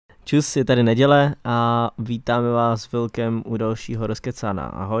Čus, je tady neděle a vítáme vás s Vilkem u dalšího Rozkecána.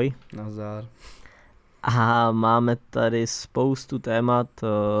 Ahoj. Nazdar. A máme tady spoustu témat,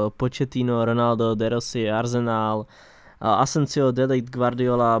 Pochettino, Ronaldo, De Rossi, Arsenal, Asensio, De Ligt,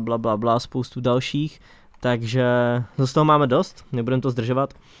 Guardiola, bla bla bla, spoustu dalších, takže z toho máme dost, nebudeme to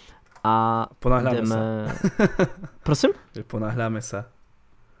zdržovat. A ponáhľame jdeme... sa. Prosím? Ponáhľame sa.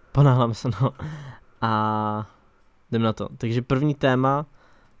 Ponáhľame sa, no. A jdem na to. Takže první téma.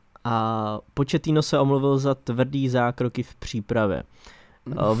 A Pochettino se omluvil za tvrdý zákroky v přípravě.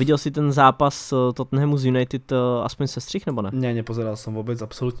 Viděl si ten zápas Tottenhamu z United aspoň sestřih, nebo ne? Ne, nepozeral som vôbec,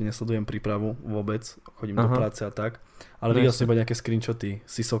 absolútne nesledujem prípravu vôbec, chodím do práce a tak, ale videl som iba nejaké screenshoty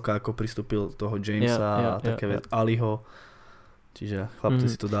Sissoka, ako pristúpil toho Jamesa a také Aliho, čiže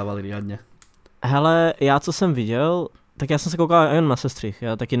chlapci si to dávali riadne. Hele, já co jsem viděl, tak já jsem se koukal jen na sestřih,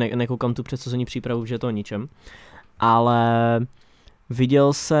 já taky nekoukám tu předsezonní přípravu, že je to o ničem, ale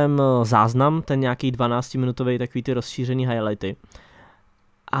viděl jsem záznam, ten nějaký 12-minutový takový ty rozšířený highlighty.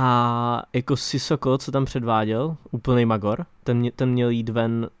 A jako Sissoko, co tam předváděl, úplnej magor, ten měl jít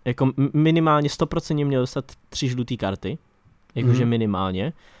ven, jako minimálně 100% měl dostat 3 žlutý karty, jakože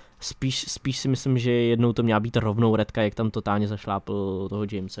minimálně. Spíš si myslím, že jednou to měla být rovnou redka, jak tam totálně zašlápl toho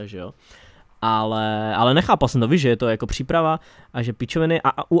Jamesa, že jo. Ale nechápal jsem to, víš, že je to jako příprava a že pičoviny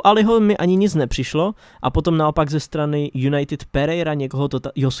a u Aliho mi ani nic nepřišlo a potom naopak ze strany United Pereira někoho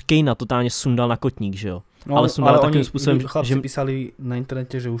Kanea totálně sundal na kotník, že jo. No, ale sundal takým způsobem, chlapci písali na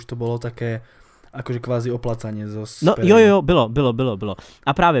internete, že už to bylo také akože kvázi oplacanie zo No jo, bylo.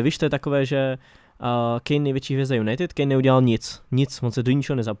 A právě, víš, to je takové, že Kane největší hvězda United, Kane neudělal nic, on se do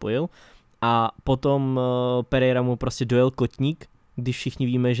ničeho nezapojil a potom Pereira mu prostě dojel kotník, když všichni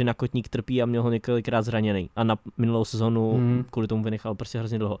víme, že na kotník trpí a měl ho několikrát zraněný a na minulou sezonu kvůli tomu vynechal prostě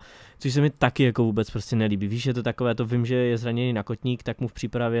hrozně dlouho. Což se mi taky jako vůbec prostě nelíbí. Víš, že to takové, to vím, že je zraněný na kotník, tak mu v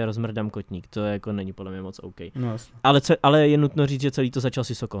přípravě rozmrdám kotník. To jako není podle mě moc OK. No, ale je nutno říct, že celý to začal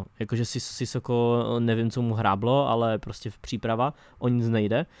Sissoko. Jakože Sissoko, nevím, co mu hráblo, ale prostě v příprava o nic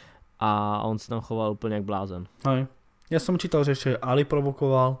nejde a on se tam choval úplně jak blázen. Aj. Ja som čítal, že ešte Ali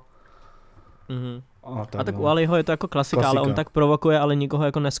provokoval. A tak u Aliho je to jako klasika, ale on tak provokuje, ale nikoho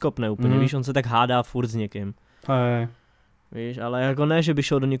jako neskopne úplně, víš, on se tak hádá furt s někým. Hej. Víš, ale jako ne, že by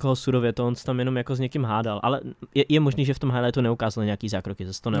šel do někoho surově, to on se tam jenom jako s někým hádal, ale je možný, že v tom highlightu neukázali nějaký zákroky,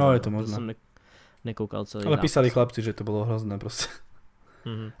 zase to nevím. No je to možné. Jsem nekoukal celý ale zápas. písali chlapci, že to bolo hrozné proste.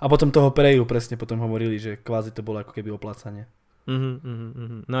 A potom toho Pereiru presne potom hovorili, že kvázi to bolo ako keby oplácanie.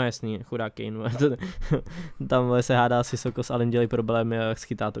 No jasný, chudák Kane. Tam se hádá Sissoko s Alim, dělají problémy a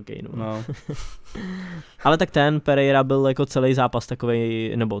schytá to Kane. No. Ale tak ten Pereira byl jako celý zápas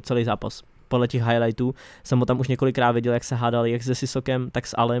takovej, nebo celý zápas. Podle těch highlightů jsem ho tam už několikrát viděl, jak se hádal jak se Sissokem, tak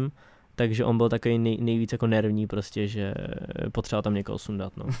s Alim. Takže on byl takový nejvíc jako nervní prostě, že potřeboval tam někoho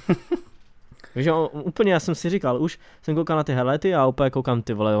sundat, no. Víš, úplně já jsem si říkal, už jsem koukal na ty highlighty a úplně koukám,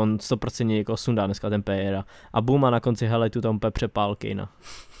 ty vole, on 100% někoho sundá dneska ten Pereira. A boom, a na konci highlightu tam úplně přepál Kanea.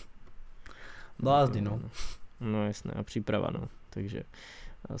 Blázni, no. No jasné, a příprava, no. Takže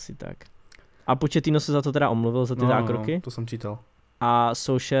asi tak. A Pochettino se za to teda omluvil, za ty zákroky. No, to jsem čítal. A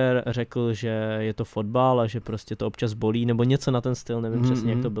Solskjaer řekl, že je to fotbal a že prostě to občas bolí, nebo něco na ten styl, nevím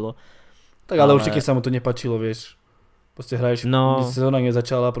přesně, jak to bylo. Tak ale určitě sa mu to nepačilo, vieš. Prostě hraješ, sezóna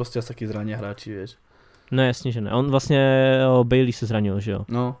nezačala, prostě asi taky zraně hráči, vieš. No jasně, že ne. On vlastně, Bailey se zranil, že jo?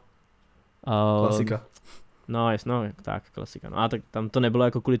 No. Klasika. No jasně, no, tak, klasika. No a tak tam to nebylo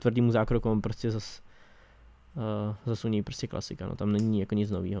jako kvůli tvrdýmu zákroku, on prostě zas u něj prostě klasika, no tam není jako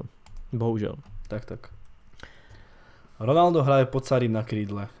nic novýho. Bohužel. Tak. Ronaldo hraje pod Sarim na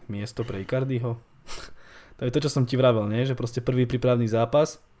krídle, miesto pre Icardiho. To je to, čo som ti vravel, nie? Že proste prvý prípravný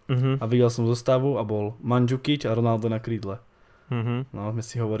zápas a videl som zostavu a bol Mandžukič a Ronaldo na krídle. No, my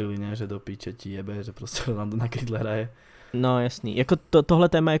si hovorili, ne, že do píče ti jebe, že prostě Ronaldo na krídle hraje. No jasný, jako tohle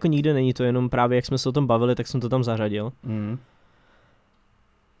téma jako nikde není, to jenom právě jak jsme se o tom bavili, tak jsem to tam zařadil.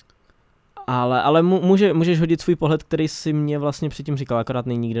 Ale můžeš hodit svůj pohled, který si mě vlastně předtím říkal, akorát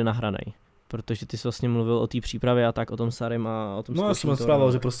není nikde nahranej. Protože ty jsi vlastně mluvil o té přípravě a tak, o tom Sarim a o tom No ja som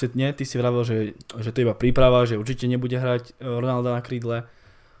spravel, že proste nie, ty si vravel, že to je iba príprava, že určite nebude hrať Ronaldo na krídle.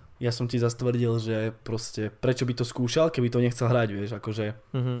 Ja som ti zastvrdil, že proste prečo by to skúšal, keby to nechcel hrať, vieš, akože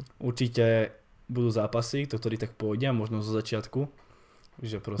určite budú zápasy, to ktorý tak pôjde a možno zo začiatku,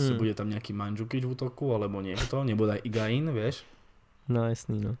 že proste bude tam nejaký Mandžukič v útoku, alebo niekto, nebude aj Higuaín, vieš. No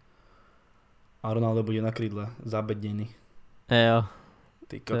jasný, no. A Ronaldo bude na krídle, zabednený. Jo.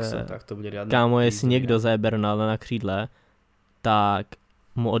 Ty kokso, tak to bude riadne. Kámo, jestli někdo zajebe Ronalda na křídle, tak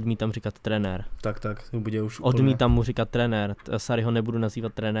mu odmítám říkat trenér. Tak, to bude už odmítám mu říkat trenér, Sarriho nebudu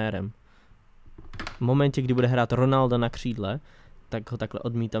nazývat trenérem. V momentě, kdy bude hrát Ronaldo na křídle, tak ho takhle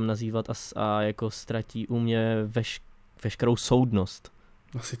odmítám nazývat a jako ztratí u mě veškerou soudnost.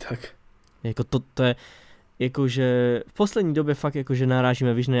 Asi tak. Jako to je, jakože v poslední době fakt jakože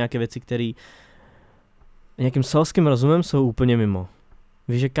narážíme, víš, na nějaké věci, které nějakým selským rozumem jsou úplně mimo.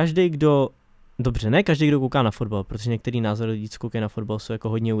 Víš, že každý, kdo, dobře, ne každý, kdo kouká na fotbal, protože některý názory lidí, co koukají na fotbal, jsou jako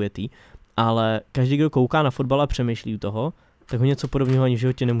hodně ujetý, ale každý, kdo kouká na fotbal a přemýšlí u toho, tak ho něco podobného ani v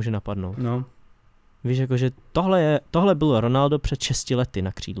životě nemůže napadnout. No. Víš, jakože tohle bylo Ronaldo před 6 lety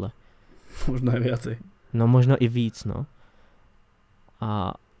na křídle. Možná i viacej. No možno i víc, no.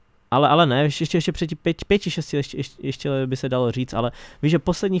 Ale ne, ještě před 5-6 ještě by se dalo říct, ale víš, že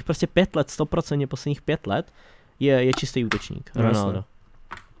posledních prostě 5 let, 100% posledních 5 let je čistý útočník, Ronaldo.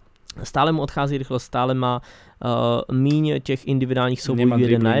 Jasne. Stále mu odchází rychlost, stále má míň těch individuálních soubojů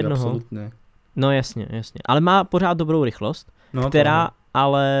jeden na jednoho. Absolutně. No jasně, ale má pořád dobrou rychlost, která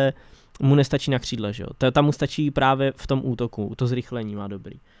ale mu nestačí na křídle, že jo. Tam mu stačí právě v tom útoku, to zrychlení má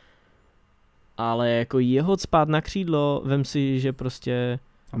dobrý. Ale jako jeho cpát na křídlo, vem si, že prostě...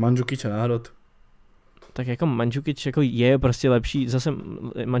 A Mandžukiča na hrot. Tak jako Mandžukič jako je prostě lepší, zase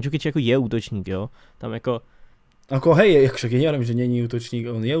Mandžukič jako je útočník, jo. Tam jako... Ako hej, však ja neviem, že není útočník,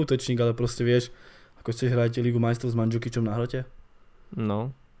 on je útočník, ale proste vieš, ako ste hráte Ligu majstrov s Mandžukičom na hrote?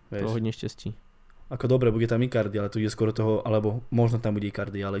 No, vieš. To hodně štěstí. Ako dobre, bude tam Icardi, ale tu ide skoro toho, alebo možno tam bude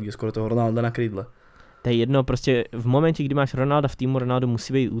Icardi, ale ide skoro toho Ronalda na krídle. To je jedno, prostě v momentě, kdy máš Ronalda v týmu, Ronaldo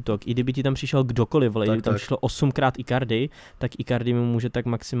musí být útok. I kdyby ti tam přišel kdokoliv, vole, kdyby tam šlo 8krát Icardi, tak Icardi mu může tak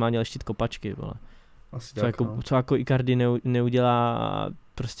maximálně leštit kopačky, vole. Asi co, tak, jako, no. co jako Icardi neudělá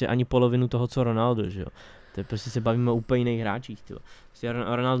prostě ani polovinu toho, co Ronaldo, že jo. To je prostě se bavíme o úplně jiných hráčích, tyjo. Prostě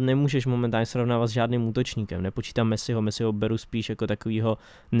Ronaldo nemůžeš momentálně srovnávat s žádným útočníkem, nepočítám Messiho beru spíš jako takovýho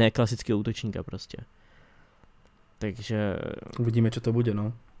neklasického útočníka prostě. Takže... Uvidíme, čo to bude,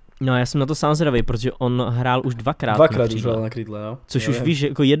 no. No já jsem na to sám zvědavý, protože on hrál už dvakrát už hrál na krídle, no. Což už víš,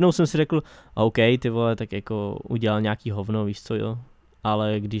 jako jednou jsem si řekl, OK, ty vole, tak jako udělal nějaký hovno, víš co, jo.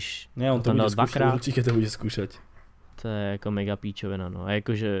 Ale když ne, on to bude dvakrát, určitě to bude zkoušet. To je jako mega píčovina, no. A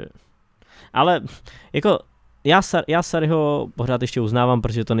jakože... Ale jako já Sarriho pořád ještě uznávám,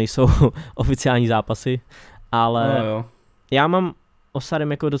 protože to nejsou oficiální zápasy, ale no, jo. Já mám o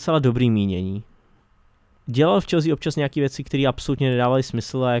Sarrim jako docela dobrý mínění. Dělal v Chelsea občas nějaké věci, které absolutně nedávaly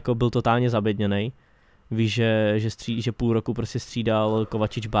smysl a jako byl totálně zabedněnej. Víš, že půl roku prostě střídal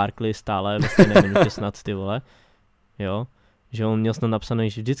Kovačič Barkley stále ve stejné minutě snad, ty vole. Jo. Že on měl snad napsané,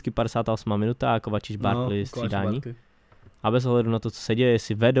 že vždycky 58 minuta a Kovačič Barkley střídání. Barkley. A bez ohledu na to, co se děje,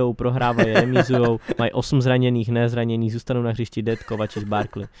 jestli vedou, prohrávají, remízujou, mají 8 zraněných, nezraněných, zůstanou na hřišti dead, Kovačič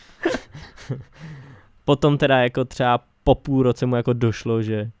Barkley. Potom teda jako třeba po půl roce mu jako došlo,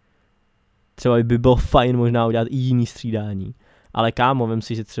 že třeba by bylo fajn možná udělat i jiný střídání. Ale kámo, vem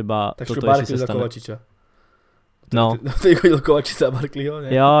si, že třeba tak toto Barkley za Kovačiča. No. Ty chodil Kovačič a Barkleyho,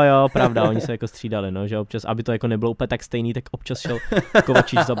 ne? Jo, pravda, oni se jako střídali, no, že občas, aby to jako nebylo úplně tak stejný, tak občas šel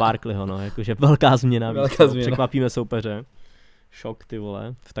Kovačič za Barkleyho, no, jakože velká změna. Překvapíme soupeře. Šok, ty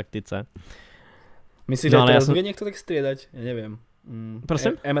vole, v taktice. Myslíš, že teraz bude niekto tak striedať? Ja neviem.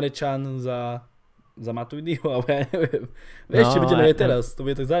 Prosím? Emre Can za Matuidiho, ale ja neviem. Vieš, čo bude je teraz, to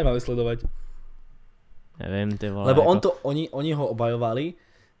bude tak zaujímavé sledovať. Neviem, ty vole. Lebo oni ho obajovali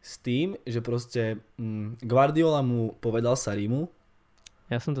s tým, že proste Guardiola mu povedal Sarrimu,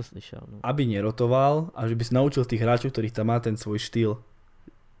 ja som to slyšel, no. Aby nerotoval a že by si naučil tých hráčov, ktorých tam má ten svoj štýl.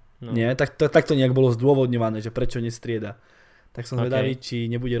 No. Nie? Tak to nejak bolo zdôvodňované, že prečo nestrieda. Tak som zvedavý, či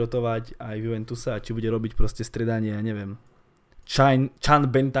nebude rotovať aj v Juventuse a či bude robiť proste striedanie, ja neviem. Can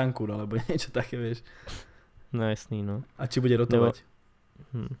Bentancur, alebo niečo také, vieš. No jasný, no. A či bude rotovať.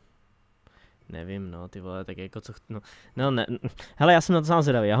 Nevím, no, ty vole, tak jako co... No ne, hele, já jsem na to sám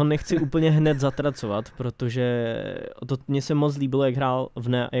zvědavý, já ho nechci úplně hned zatracovat, protože mně se moc líbilo,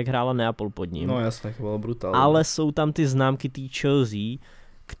 jak hrála Neapol pod ním. No jasně, to bylo brutální. Ale jsou tam ty známky té Chelsea,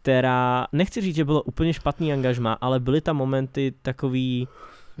 která, nechci říct, že bylo úplně špatný angažmá, ale byly tam momenty takový,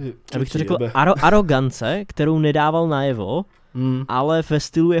 abych to řekl, arogance, kterou nedával najevo, ale ve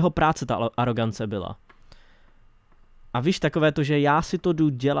stylu jeho práce ta arogance byla. A víš, takové to, že já si to jdu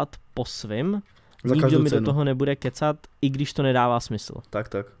dělat po svým, nikdo mi do toho nebude kecat, i když to nedává smysl.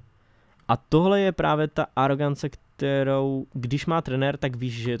 Tak. A tohle je právě ta arogance, kterou, když má trenér, tak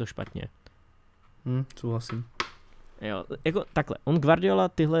víš, že je to špatně. Souhlasím. Jo, jako takhle, on Guardiola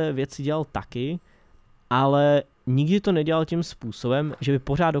tyhle věci dělal taky, ale nikdy to nedělal tím způsobem, že by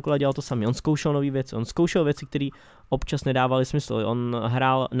pořád dokola dělal to samé. On zkoušel nové věci, on zkoušel věci, které občas nedávaly smysl. On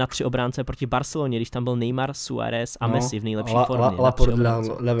hrál na 3 obránce proti Barceloně, když tam byl Neymar, Suárez a Messi v nejlepší formě. Laporte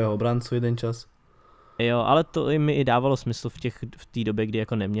dal levého obráncu jeden čas. Jo, ale to mi i dávalo smysl v té době, kdy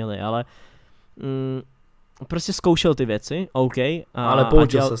jako neměli, ale prostě zkoušel ty věci, OK. Ale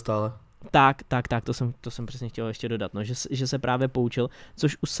poučil se stále. Tak, to jsem přesně chtěl ještě dodat, no, že se právě poučil,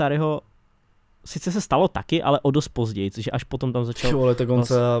 což u Sarriho sice se stalo taky, ale o dost později, že až potom tam začal... Ale tak on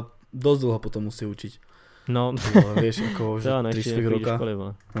se dost dlouho potom musí učit. No. Vieš, ako, že 3 roka. Školy,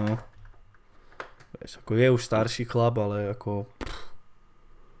 no. Vieš, ako je už starší chlap, ale ako...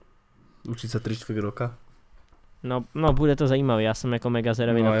 Učit se 3 roka. No, bude to zajímavé, já jsem jako mega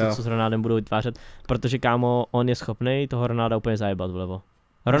zvědavý na to, co s Ronaldem budou vytvářet, protože kámo, on je schopný toho Ronalda úplně zajebat vlevo.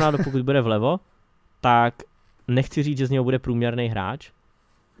 Ronaldo pokud bude vlevo, tak nechci říct, že z něho bude průměrný hráč,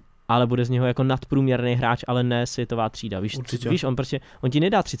 ale bude z něho jako nadprůměrný hráč, ale ne světová třída. Víš, on ti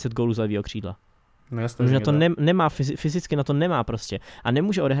nedá 30 gólů z levýho křídla. No jasně, na to nemá, fyzicky na to nemá prostě. A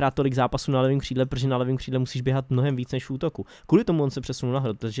nemůže odehrát tolik zápasů na levém křídle, protože na levém křídle musíš běhat mnohem víc než v útoku. Kvůli tomu on se přesunul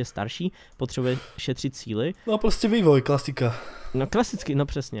nahoru, protože je starší, potřebuje šetřit síly. No prostě vývoj, klasika. No klasicky, no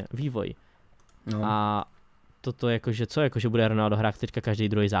přesně, vývoj. No. A toto jakože co, jakože bude Ronaldo hrát teďka každý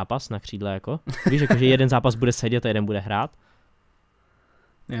druhý zápas na křídle jako? Víš, jakože jeden zápas bude sedět a jeden bude hrát?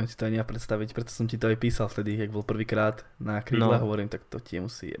 Neviem si to ani ja predstaviť, preto som ti to aj písal vtedy, jak bol prvýkrát na krídle, hovorím, tak to ti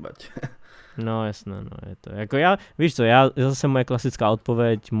musí jebať. No jasné, no je to, jako víš co, zase moje klasická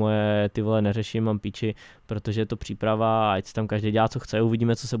odpověď, ty vole neřeším, mám piči, protože je to příprava, ať si tam každý dělá co chce,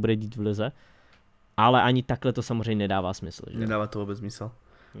 uvidíme, co se bude dít v lize. Ale ani takhle to samozřejmě nedává smysl, že? Nedáva to vôbec zmysel.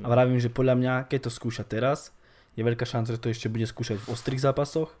 A vravím, že podľa mňa, keď to skúša teraz, je veľká šanca, že to ešte bude skúšať v ostrých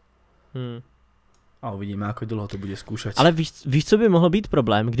zápasoch. A uvidíme, ako dlho to bude skúšať. Ale víš, co by mohlo být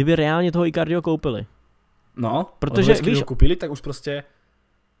problém, kdyby reálně toho Icardiho koupili? No, protože když ho koupili, tak už prostě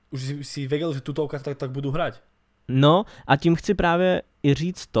už si věděl, že tuto tak budu hrát. No a tím chci právě i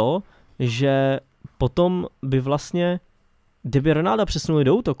říct to, že potom by vlastně, kdyby Ronalda přesunuli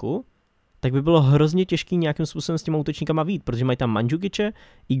do útoku, tak by bylo hrozně těžký nějakým způsobem s těma útočníkama vyjít, protože mají tam Mandzukiče,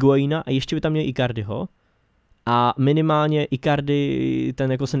 Higuaína a ještě by tam měli Icardiho. A minimálně Icardi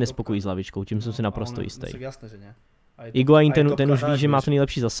ten jako se nespokojí s lavičkou, tím jsem si naprosto jistý. Jasné, že ne. Higuaín ten už ví, že má to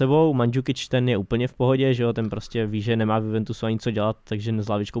nejlepší za sebou, Mandzukič ten je úplně v pohodě, že jo, ten prostě ví, že nemá v Juventusu ani co dělat, takže s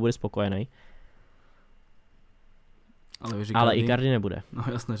lavičkou bude spokojený. Ale Icardi nebude. No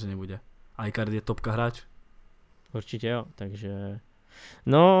jasné, že nebude. A Icardi je topka hráč? Určitě jo, takže...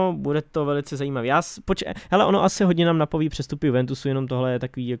 No, bude to velice zajímavé. Hele, ono asi hodně nám napoví přestupy Juventusu, jenom tohle je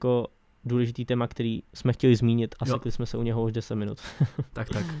takový jako důležitý téma, který jsme chtěli zmínit a sekli jsme se u něho už 10 minut. tak.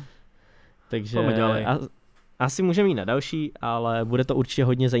 Takže asi můžeme jít na další, ale bude to určitě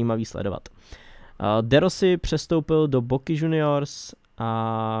hodně zajímavý sledovat. De Rossi přestoupil do Boca Juniors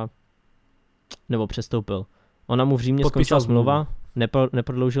nebo přestoupil. Ona mu v Římě skončila smlouva,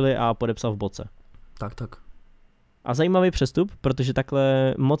 neprodloužili a podepsal v Boce. Tak. A zajímavý přestup, protože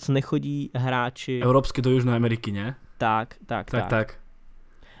takhle moc nechodí hráči... Evropsky do Jižní Ameriky, ne? Tak.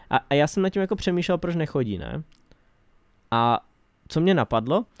 A já jsem nad tím jako přemýšlel, proč nechodí, ne? A co mě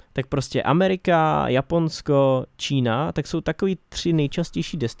napadlo, tak prostě Amerika, Japonsko, Čína, tak jsou takový 3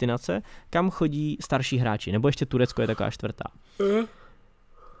 nejčastější destinace, kam chodí starší hráči, nebo ještě Turecko je taková 4.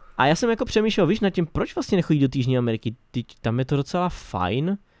 A já jsem jako přemýšlel, víš, nad tím, proč vlastně nechodí do Jižní Ameriky, tam je to docela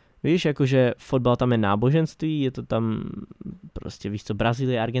fajn, víš, jakože fotbal tam je náboženství, je to tam prostě, víš co,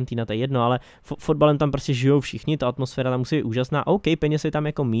 Brazílie, Argentina, to je jedno, ale fotbalem tam prostě žijou všichni, ta atmosféra tam musí být úžasná, OK, peněz je tam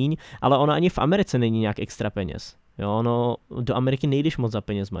jako míň, ale ona ani v Americe není nějak extra peněz, jo, do Ameriky nejdeš moc za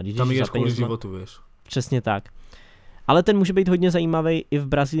penězma. Tam jdeš kvůli životu, víš. Přesně tak. Ale ten může být hodně zajímavý i v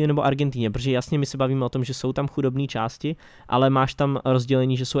Brazílii nebo Argentíně, protože jasně my se bavíme o tom, že jsou tam chudobné části, ale máš tam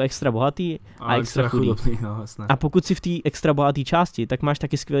rozdělení, že jsou extra bohatý a extra chudý. Chudobný, no, jasné. A pokud si v té extra bohaté části, tak máš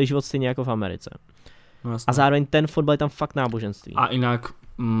taky skvělý život stejně jako v Americe. No, a zároveň ten fotbal je tam fakt náboženství. A jinak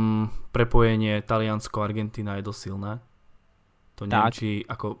prepojenie Taliansko-Argentina je dosť silné. To neviem, či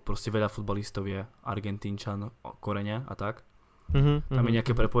ako proste veľa futbalistov je Argentínčan korene a tak. Tam je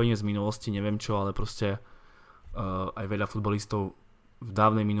nejaké prepojenie z minulosti, neviem čo, ale proste aj veľa futbalistov v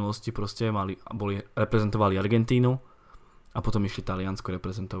dávnej minulosti proste reprezentovali Argentínu a potom išli Taliansko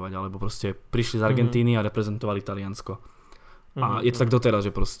reprezentovať, alebo proste prišli z Argentíny a reprezentovali Taliansko. A je to tak doteraz,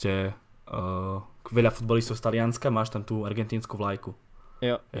 že proste veľa futbalistov z Talianska, máš tam tú argentínsku vlajku.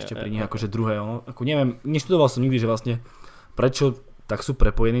 Jo, ešte pri nich akože druhé, ako neviem, neštudoval som nikdy, že vlastne prečo tak sú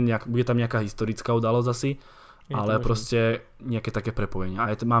prepojení, bude tam nejaká historická udalosť asi, ale proste nejaké také prepojenie.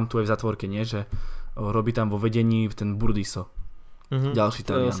 A mám tu aj v zatvorke, nie, že robí tam vo vedení ten Burdisso. Ďalší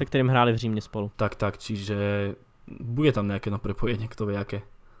Talian. Se kterým hráli v Římě spolu. Tak, čiže bude tam nejaké prepojenie, kto vie aké.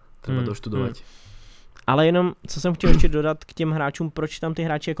 Treba doštudovať. Ale jenom, co jsem chtěl ještě dodat k těm hráčům, proč tam ty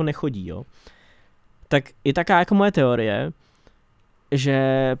hráči jako nechodí, jo. Tak je taká jako moje teorie, že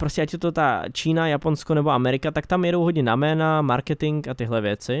prostě ať je to ta Čína, Japonsko nebo Amerika, tak tam jedou hodně na jména, marketing a tyhle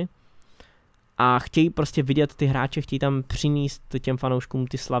věci. a chtějí prostě vidět ty hráče, chtějí tam přinést těm fanouškům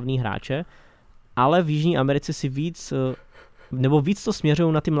ty slavný hráče, ale v Jižní Americe si víc to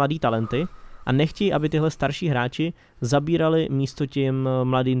směřují na ty mladý talenty a nechtějí, aby tyhle starší hráči zabírali místo těm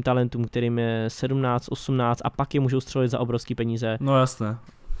mladým talentům, kterým je 17, 18 a pak je můžou střelit za obrovský peníze. No jasné.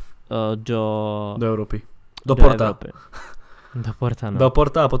 Do Evropy. Do Porta. Evropy. Do Porta, no. Do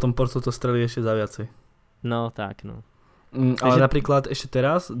Porta a potom Porto to strelí ešte za viacej. No tak, no. Ale napríklad ešte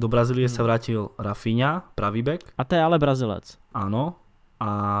teraz do Brazílie sa vrátil Rafinha, pravý bek. A to je ale Brazilec. Áno.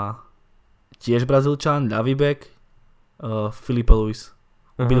 A tiež Brazílčan, ľavý bek, Filipe Luis.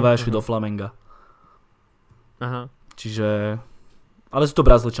 Obidva išli do Flamenga. Aha. Čiže... Ale sú to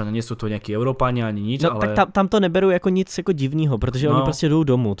Brazílčania, nie sú to nejakí Európáni ani nič, no, ale... tak tam to neberu jako nic jako divného, protože oni prostě jdou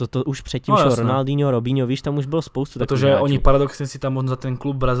domů. To už předtím šel Ronaldinho, Robinho, víš, tam už bylo spoustu takových Protože oni paradoxne si tam možno za ten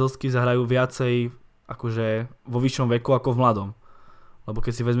klub brazilský zahrajú viacej akože vo vyššom veku ako v mladom. Lebo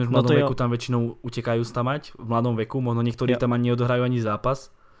keď si vezmeš v mladom veku, tam väčšinou utekajú stamať, v mladom veku, možno niektorí tam ani neodohrajú ani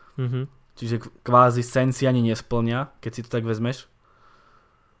zápas. Čiže kvázi sen si ani nesplňa, keď si to tak vezmeš.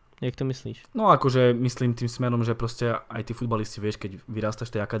 Jak to myslíš? No akože myslím tým smerom, že proste aj tí futbalisti, vieš, keď vyrastáš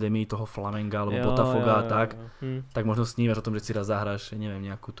v tej akadémii toho Flamenga alebo Botafoga a tak možno snívaš o tom, že si raz zahráš, neviem,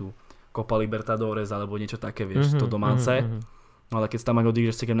 nejakú tú Copa Libertadores alebo niečo také, vieš, to domáce. No ale keď si tam aj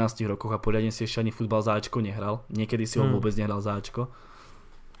odídeš v 17 rokoch a poriadne si ešte ani futbal za Ačko nehral, niekedy si ho vôbec nehral za Ačko,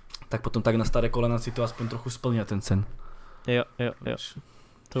 tak potom tak na staré kolena si to aspoň trochu splňa ten sen. Jo.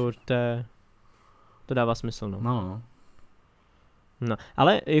 To dává smysl, no. No,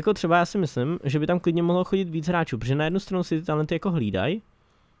 ale jako třeba já si myslím, že by tam klidně mohlo chodit víc hráčů, protože na jednu stranu si ty talenty jako hlídají,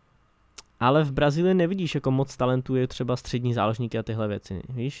 ale v Brazílii nevidíš jako moc talentů, je třeba střední záložníky a tyhle věci,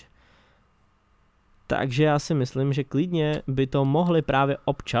 víš? Takže já si myslím, že klidně by to mohli právě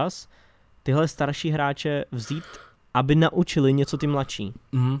občas tyhle starší hráče vzít, aby naučili něco ty mladší.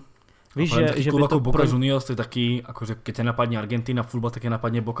 Víš, že by to Boca Juniors je taký, akože keď ťa napadne Argentina futbal, tak je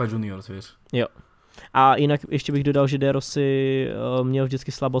napadne Boca Juniors, vieš. Jo. A jinak ještě bych dodal, že De Rossi měl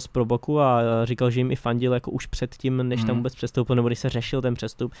vždycky slabost pro Boku a říkal, že jim i fandil jako už předtím, než tam vůbec přestoupil, nebo když se řešil ten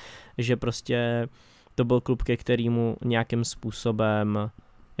přestup, že prostě to byl klub, ke kterému nějakým způsobem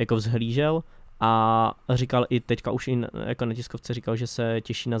jako vzhlížel a říkal i teďka už i jako na tiskovce říkal, že se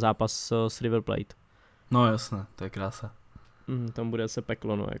těší na zápas s River Plate. No jasné, to je krása. Tam bude se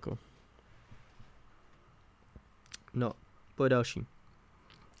peklo, no jako. No, pojď další.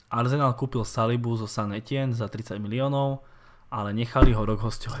 Arsenal kúpil Salibu zo San Etienne za 30 miliónov, ale nechali ho rok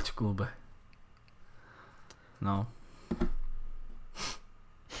hosťovať v klube. No.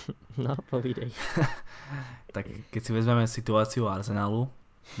 No, povídej. Tak keď si vezmeme situáciu Arsenalu,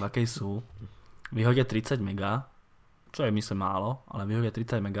 v akej sú, vyhodia 30 mega, čo je myslím málo, ale vyhodia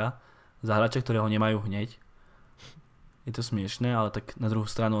 30 mega za hráča, ktorého nemajú hneď. Je to smiešné, ale tak na druhú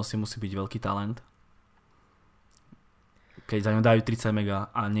stranu asi musí byť veľký talent. Keď za ňo dajú 30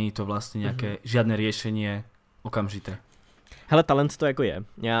 mega a nie je to vlastne nejaké žiadne riešenie okamžité. Hele, talent to jako je.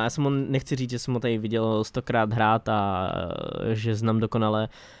 Já jsem ho nechci říct, že jsem ho tady viděl 100krát hrát a že znám dokonale,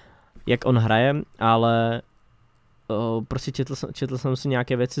 jak on hraje, ale prostě četl jsem si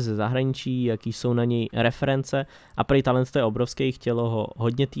nějaké věci ze zahraničí, jaký jsou na něj reference a prý talent to je obrovský, chtělo ho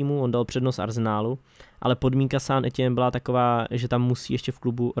hodně týmů, on dal přednost Arsenálu, ale podmínka San Etienne byla taková, že tam musí ještě v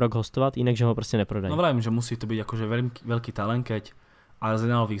klubu rok hostovat, jinak že ho prostě neprodají. No vravím, že musí to byť akože veľký talent, keď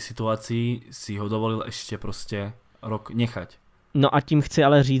Arsenalových situácií si ho dovolil ešte proste rok nechať. No a tím chci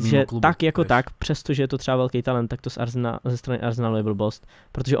ale říct, že klubu, tak jako tak, přestože je to třeba velký talent, tak to ze strany Arsenalu je blbost,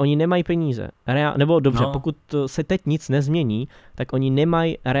 protože oni nemají peníze. Nebo dobře, pokud se teď nic nezmění, tak oni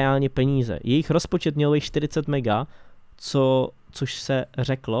nemají reálně peníze. Jejich rozpočet měl být 40 mega, což se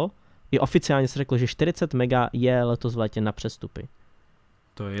řeklo, i oficiálně se řeklo, že 40 mega je letos v létě na přestupy.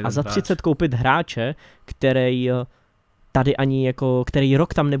 To je a za 30 koupit hráče, který tady ani jako, který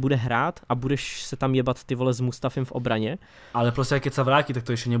rok tam nebude hrát a budeš se tam jebat ty vole s Mustafim v obraně. Ale prostě keď sa vráti, tak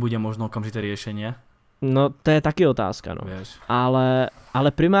to ještě nebude možno okamžité riešenie. No to je taky otázka, no.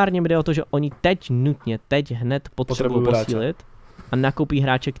 Ale primárně jde o to, že oni teď hned potřebují posílit a nakoupí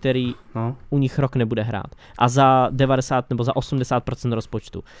hráče, který u nich rok nebude hrát. A za 90 nebo za 80%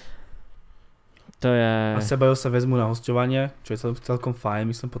 rozpočtu. To je... A Sebajo sa vezmu na hosťovanie, čo je celkom fajn,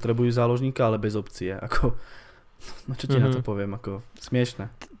 myslím, potrebujú záložníka, ale bez opcie, ako... No čo ti na to poviem, ako smiešné.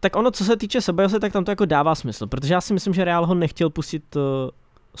 Tak ono, co se týče Sebajose, tak tam to jako dává smysl, protože já si myslím, že Real ho nechtěl pustit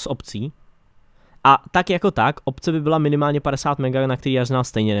s opcí. A tak jako tak, opce by byla minimálně 50 mega, na který Arsenal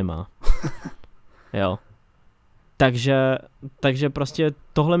stejně nemá. Jo. Takže prostě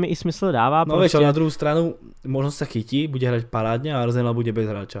tohle mi i smysl dává. No prostě... vieš, ale na druhou stranu možno sa chytí, bude hrať parádne a Arsenal bude bez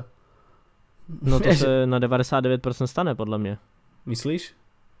hráča. No to se na 99% stane, podle mě. Myslíš?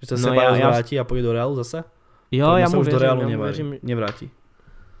 Že sa Ceballos vráti a pôjde do Realu zase? Jo, já mu už do Realu věřím. Nevrátí.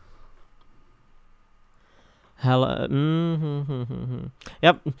 Hele,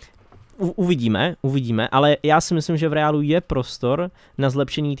 uvidíme, ale já si myslím, že v Realu je prostor na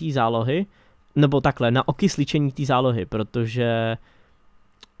zlepšení té zálohy, nebo takhle, na okysličení té zálohy, protože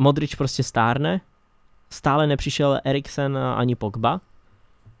Modrič prostě stárne, stále nepřišel Eriksen ani Pogba.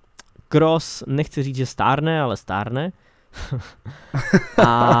 Kroos, nechci říct, že stárne, ale stárne.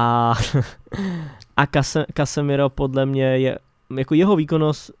 a Casemiro podle mě je, jako jeho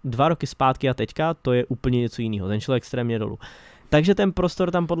výkonnost 2 roky zpátky a teďka, to je úplně něco jiného, ten člověk extrémně dolů. Takže ten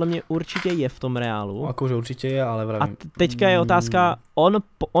prostor tam podle mě určitě je v tom Reálu. Akože určitě je, ale vravím. A teďka je otázka,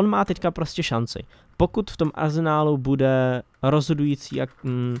 on má teďka prostě šanci. Pokud v tom Arsenálu bude rozhodující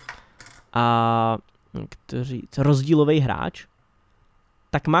a rozdílový hráč,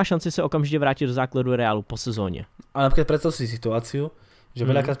 tak má šanci se okamžitě vrátit do základu Reálu po sezóně. Ale napríklad predstav si situáciu, že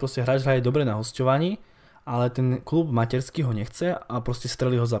veľakrát proste hráč hraje dobre na hosťovaní, ale ten klub materský ho nechce a proste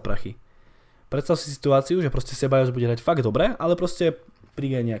strelí ho za prachy. Predstav si situáciu, že proste Ceballos bude hrať fakt dobre, ale proste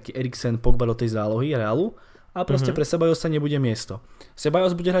príde nejaký Eriksen, Pogba do tej zálohy Reálu a proste pre Ceballosa nebude miesto.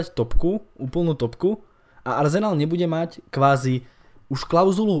 Ceballos bude hrať topku, úplnú topku a Arsenal nebude mať kvázi už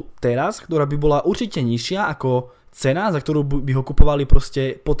klauzulu teraz, ktorá by bola určite nižšia ako cena, za ktorú by ho kupovali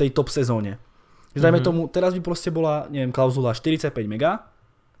proste po tej top sezóne. Že dajme tomu, teraz by proste bola, neviem, klauzula 45 mega,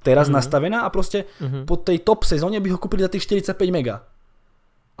 teraz nastavená a proste po tej top sezóne by ho kúpili za tých 45 mega.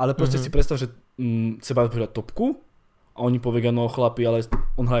 Ale proste si predstav, že Ceballos bude hrať topku a oni povedia, no chlapi, ale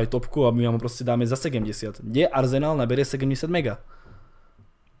on hraje topku a my ho proste dáme za 70. Kde Arsenal naberie 70 mega?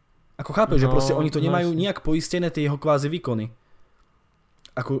 Ako chápeš, že proste oni to nemajú nijak poistené tie jeho kvázi výkony.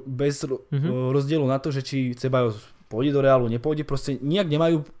 Ako bez rozdielu na to, že či Ceballos pôjde do Reálu, nepôjde, proste nijak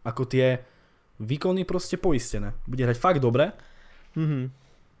nemajú ako tie výkony proste poistené. Bude hrať fakt dobre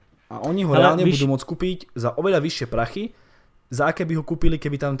a oni ho reálne budú môcť kúpiť za oveľa vyššie prachy, za aké by ho kúpili,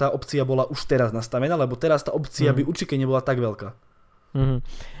 keby tam tá opcia bola už teraz nastavená, lebo teraz tá opcia by určite nebola tak veľká.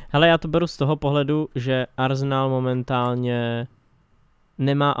 Hele, já to beru z toho pohledu, že Arsenal momentálně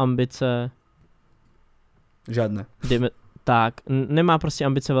nemá ambice žádné. Tak, nemá prostě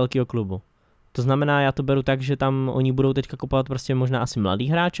ambice velkého klubu. To znamená, já to beru tak, že tam oni budou teďka kupovat prostě možná asi mladý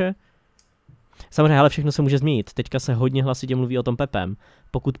hráče. Samozřejmě, ale všechno se může změnit. Teďka se hodně hlasitě mluví o tom Pepem.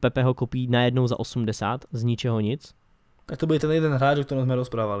 Pokud Pepe ho koupí najednou za 80, z ničeho nic. Tak to bude ten jeden hráč, o kterém jsme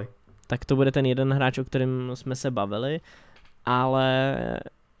rozprávali. Tak to bude ten jeden hráč, o kterém jsme se bavili, ale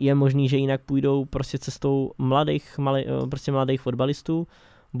je možný, že jinak půjdou prostě cestou mladých fotbalistů.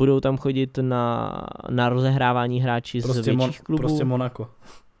 Budou tam chodit na rozehrávání hráči z větších klubů. Prostě Monako.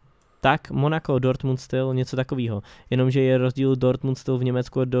 Tak, Monako, Dortmund styl, něco takového. Jenomže je rozdíl Dortmund styl v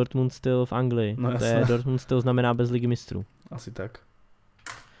Německu a Dortmund styl v Anglii. No, to je Dortmund styl znamená bez ligy mistrů. Asi tak.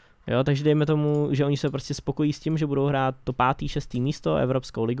 Jo, takže dejme tomu, že oni se prostě spokojí s tím, že budou hrát to 5., 6. místo,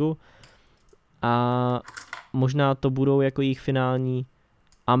 Evropskou ligu. A možná to budou jako jejich finální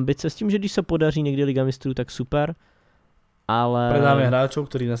ambice s tím, že když se podaří někdy liga mistrů, tak super. Ale... Predáme hráčov,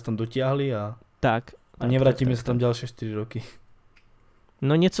 ktorí nás tam dotiahli a nevrátime sa tam ďalšie 4 roky.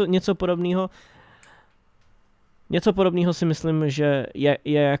 No něco podobného. Něco podobného si myslím, že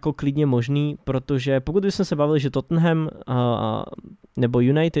je jako klidně možný, protože pokud bychom se bavili, že Tottenham nebo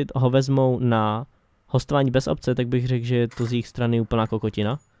United ho vezmou na hostování bez opce, tak bych řekl, že je to z jejich strany úplná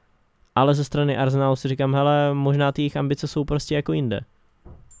kokotina. Ale ze strany Arsenalu si říkám, hele, možná ty jejich ambice jsou prostě jako jinde.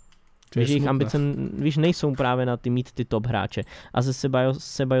 Víš, jejich ambice nejsou právě na mít ty top hráče. A ze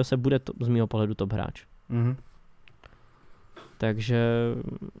Ceballos se bude z mýho pohledu top hráč. Takže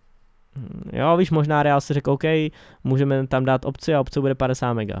jo, víš, možná Real si řekl, OK, můžeme tam dát opci a opce bude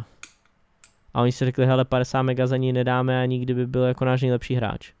 50 mega. A oni si řekli, hele, 50 mega za ní nedáme ani kdyby byl jako náš nejlepší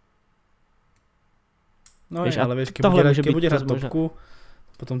hráč. No víš, ale víš, keď bude hrať topku,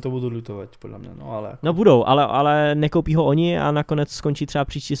 potom to budou lutovat, podle mě, no ale... Jako... No budou, ale nekoupí ho oni a nakonec skončí třeba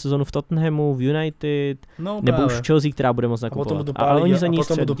příští sezonu v Tottenhamu, v United, nebo už v Chelsea, která bude moc nakupovat. A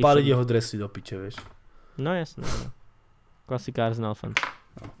potom budu pálit jeho dresy do piče, víš. No jasně, no. Klasika Arsenal fans.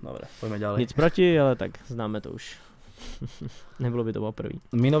 No, dobré, pojďme ďalej. Nic proti, ale tak známe to už. Nebylo by to poprvé.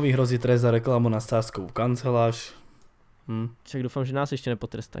 Minovi hrozí trest za reklamu na sázkovú kancelář. Však doufám, že nás ještě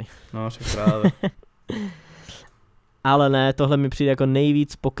nepotrestají. No, však právě. Ale ne, tohle mi přijde jako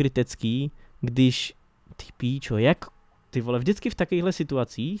nejvíc pokrytecký, když ty píčo, jak ty vole, vždycky v takovýchhle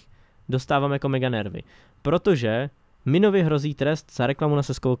situacích dostávám jako mega nervy. Protože Minovi hrozí trest za reklamu na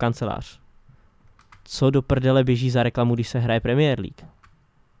sázkovou kancelář. Co do prdele běží za reklamu, když se hraje Premier League?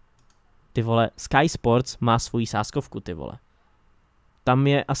 Ty vole, Sky Sports má svoji sázkovku, ty vole. Tam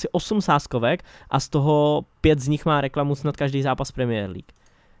je asi 8 sázkovek a z toho 5 z nich má reklamu snad každý zápas Premier League.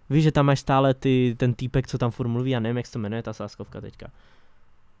 Víš, že tam máš stále ten týpek, co tam furt mluví, já nevím, jak se to jmenuje ta sáskovka teďka.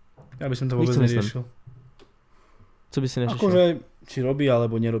 Ja by som to vôbec neriešil. Co by si neřešil? Akože, či robí,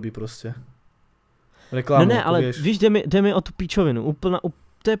 alebo nerobí proste. Reklamu, no ne, ale vieš. víš, jde mi o tu píčovinu,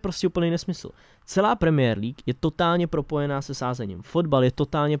 to je prostě úplný nesmysl. Celá Premier League je totálně propojená se sázením. Fotbal je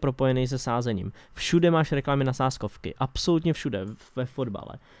totálně propojený se sázením. Všude máš reklamy na sázkovky. Absolutně všude ve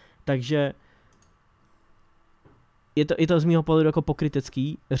fotbale. Takže je to z mýho pohledu jako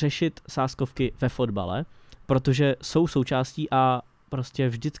pokrytecký řešit sázkovky ve fotbale, protože jsou součástí a prostě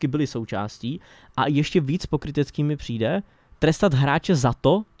vždycky byly součástí a ještě víc pokrytecký mi přijde trestat hráče za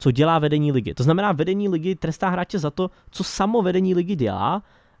to, co dělá vedení ligy. To znamená, vedení ligy trestá hráče za to, co samo vedení ligy dělá,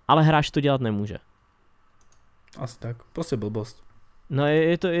 ale hráč to dělat nemůže. Asi tak, prostě blbost. No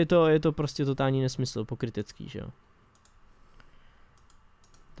je to prostě totální nesmysl, pokrytecký, že jo.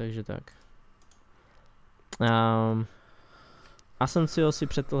 Takže tak. Asensio si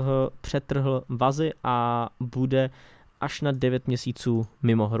přetrhl vazy a bude až na 9 měsíců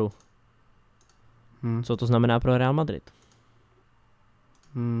mimo hru. Co to znamená pro Real Madrid?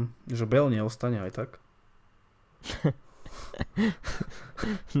 Že Bale neostane aj tak.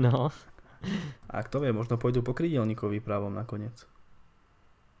 No. A kto vie, možno pôjdu po krídelníkový právom nakoniec.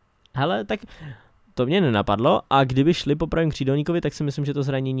 Hele, tak to mě nenapadlo a kdyby šli po pravým křídelníkovi, tak si myslím, že to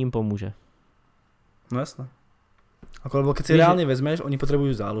zraněním pomůže. No jasné. Lebo keď si reálne vezmeš, oni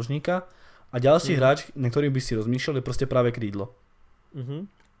potrebujú záložníka a ďalší hráč, na ktorý by si rozmýšľal, je proste práve krídlo.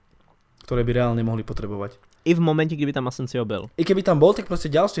 Ktoré by reálne mohli potrebovať. I v momente, kdyby tam Asensio byl. I keby tam bol, tak proste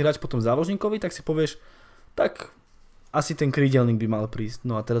ďalší hráč potom záložníkovi, tak si povieš, tak asi ten krídelník by mal prísť.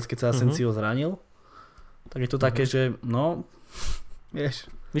 No a teraz keď sa Asensio zranil, tak je to také, že no, vieš.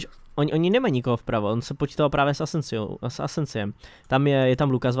 Víš, oni nemají nikoho vpravo, on se počítal právě s Asensiem. Tam je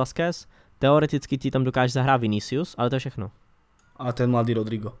tam Lucas Vázquez, teoreticky ti tam dokáže zahrát Vinicius, ale to je všechno. A ten mladý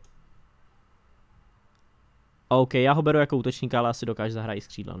Rodrigo. OK, já ho beru jako útočníka, ale asi dokáže zahrát i z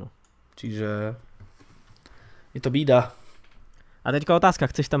křídla, no. Čiže je to bída. A teďka otázka,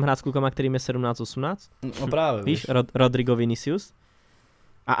 chceš tam hrát s klukama, kterým je 17-18? No právě, víš. Rodrigo, Vinicius?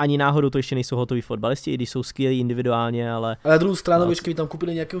 A ani náhodou to ještě nejsou hotoví fotbalisti, i když jsou skvělí individuálně, ale... Ale druhou stranu, víš, keby tam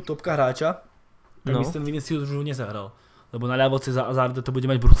kúpili nejakého topka hráča, tak by ten Vinicius už nezahral. Lebo na ľavo cez Hazarda to bude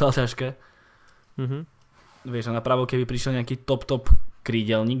mať brutál ťažké. Vieš, a napravo, keby prišiel nejaký top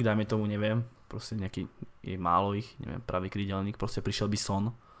krídelník, dajme tomu, neviem, proste nejaký, je málo ich, neviem, pravý krídelník, proste prišiel by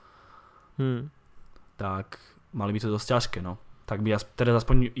Son, tak mali by to dosť ťažké, no. Tak by teraz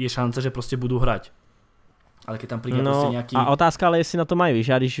aspoň je šance, že proste budú hrať. Ale keď tam príde prostě nějaký... A otázka ale jestli na to mají, víš,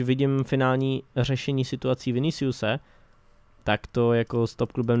 já když vidím finální řešení situací Viniciuse, tak to jako s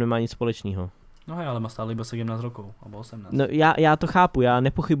top klubem nemá nic společného. No hej, ale má stále iba 17 rokov, alebo 18. No já to chápu, já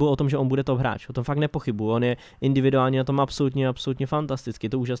nepochybuji o tom, že on bude top hráč, o tom fakt nepochybuji, on je individuálně na tom absolutně fantastický, je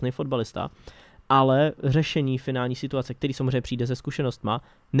to úžasný fotbalista, ale řešení finální situace, který samozřejmě přijde se zkušenostma,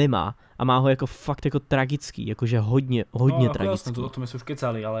 nemá a má ho jako fakt jako tragický, jakože hodně tragický. Jasne, o tom jsme už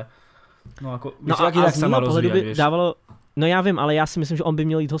kecali, ale no ako, no a z mého pohledu by dávalo, no já vím, ale já si myslím, že on by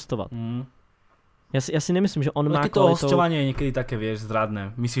měl jít hostovat. Já si nemyslím, že on má kvalitou. To hostovanie je niekedy také, vieš,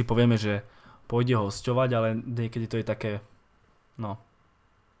 zradné. My si povieme, že pôjde hostovať, ale niekedy to je také, no.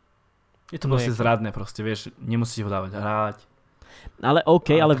 Je to prostě zradné, prostě, vieš, nemusíš ho dávať hrať. Ale OK,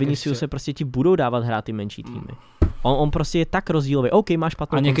 ale Vinicius se prostě ti budou dávat hrát ty menší týmy. On prostě je tak rozdílový. OK, máš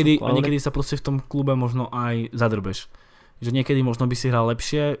špatnou koncovku. A niekedy sa prostě v tom klube možno aj zadrbeš. Že niekedy možno by si hral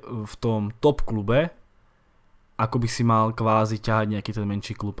lepšie v tom top klube, ako by si mal kvázi ťahať nejaký ten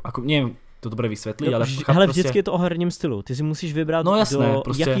menší klub. Ako, neviem to dobre vysvetliť, ale... Hele, vždycky je to o herním stylu. Ty si musíš vybrat, no jasné,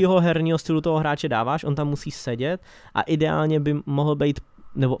 do jakého herního stylu toho hráče dáváš, on tam musí sedět a ideálně by mohl být,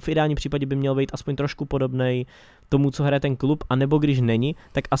 nebo v ideálním případě by měl být aspoň trošku podobnej tomu, co hraje ten klub, a nebo když není,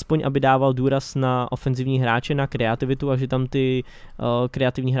 tak aspoň aby dával důraz na ofenzivní hráče, na kreativitu a že tam ty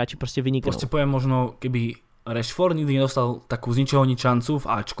kreativní hráči prostě vyniknou. Prostě poviem možno, keby Rashford nikdy nedostal takú z ničoho nič šancu v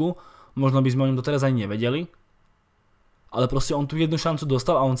Ačku, možno by sme o ňom doteraz ani nevedeli, ale proste on tu jednu šancu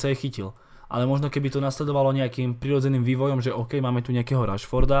dostal a on sa jej chytil. Ale možno keby to nasledovalo nejakým prirodzeným vývojom, že OK, máme tu nejakého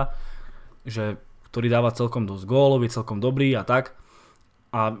Rashforda, ktorý dáva celkom dosť gólov, je celkom dobrý a tak,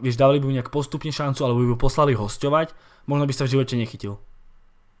 a vieš, dali by mu nejak postupne šancu, alebo by mu poslali hosťovať, možno by sa v živote nechytil.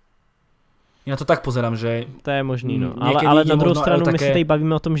 Já to tak pozerám, že... To je možný, no. Ale na druhou stranu my si tady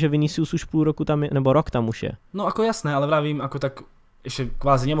bavíme o tom, že Vinicius už půl roku tam je, nebo rok tam už je. No ako jasné, ale vravím, ako tak ešte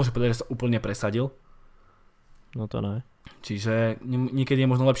kvázi nemôže povedať, že sa úplne presadil. No to ne. Čiže niekedy je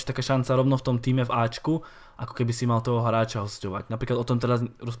možno lepšia taká šanca rovno v tom týme v Ačku, ako keby si mal toho hráča hosťovať. Napríklad o tom teraz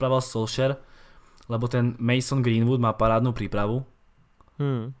rozprával Solskjaer, lebo ten Mason Greenwood má parádnu prípravu.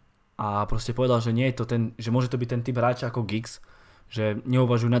 A proste povedal, že nie je to ten, že môže to byť ten typ hráča ako Giggs, Že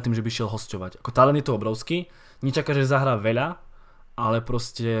neuvažujú nad tým, že by šiel hosťovať. Ako talent je to obrovský, nečaká, že zahrá veľa, ale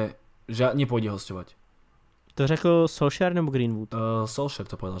proste, že nepôjde hosťovať. To řekl Solskjaer nebo Greenwood? Solskjaer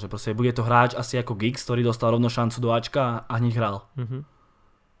to povedal, že proste bude to hráč asi ako Giggs, ktorý dostal rovno šancu do Ačka a hneď hral.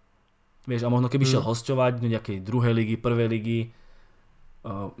 Vieš, a možno keby šiel hosťovať do nejakej druhej ligy, prvej ligy,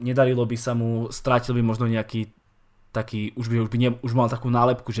 nedarilo by sa mu, strátil by možno nejaký taký, už mal takú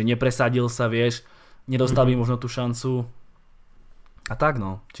nálepku, že nepresadil sa, vieš, nedostal by možno tú šancu. A tak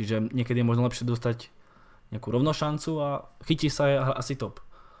no, čiže niekedy je možno lepšie dostať nejakú rovno šancu a chytí sa asi top.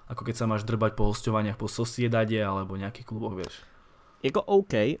 Ako keď sa máš drbať po hosťovaniach po Sociedade alebo nejakých kluboch, vieš. Jako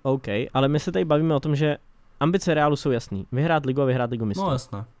OK, ale my se tady bavíme o tom, že ambice Reálu jsou jasný. Vyhrát ligu a vyhrát ligu mistrů. No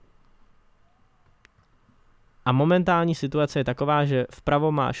jasné. A momentální situace je taková, že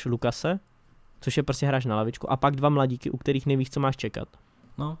vpravo máš Lukase, což je prostě hráč na lavičku, a pak dva mladíky, u kterých nevíš, co máš čekat.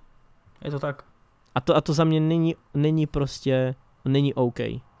 No, je to tak. A to za mě není OK.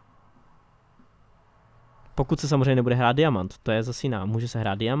 Pokud se samozřejmě nebude hrát Diamant, to je zase jiná. Může se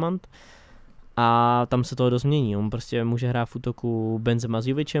hrát Diamant a tam se toho dost změní. On prostě může hrát v útoku Benzema s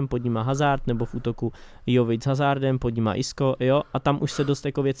Jovičem, pod ním má Hazard, nebo v útoku Jovič s Hazardem, pod ním má Isco, jo, a tam už se dost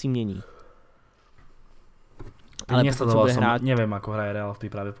jako věcí mění. Ale nesledoval som, hrát... neviem ako hraje Real v tej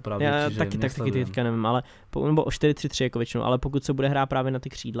práve popravde, ja taky teďka nevím, ale nebo 4-3-3 jako většinou, ale pokud se bude hrát právě na ty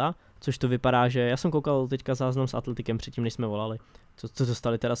křídla, což to vypadá, že já jsem koukal teďka záznam s Atletikem předtím, než jsme volali, co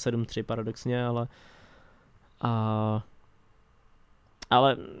dostali teda 7-3 paradoxně,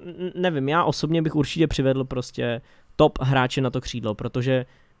 ale nevím, já osobně bych určitě přivedl prostě top hráče na to křídlo, protože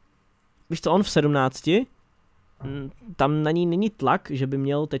víš co, on v 17, tam na ní není tlak, že by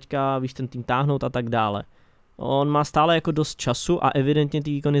měl teďka, víš, ten tým táhnout a tak dále. On má stále jako dost času a evidentně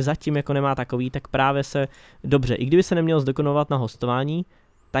ty výkony zatím jako nemá takový, tak právě se dobře, i kdyby se neměl zdokonovat na hostování,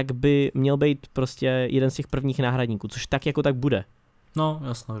 tak by měl být prostě jeden z těch prvních náhradníků, což tak jako tak bude. No,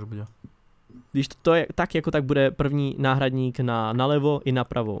 jasno, že bude. Když to je, tak jako tak bude první náhradník nalevo i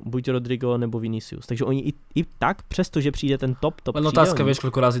napravo, buď Rodrigo nebo Vinicius. Takže oni i tak, přestože přijde ten top len otázka, vieš,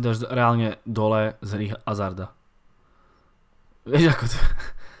 koľko razy dáš reálne dole z Hazarda. Vieš, ako to...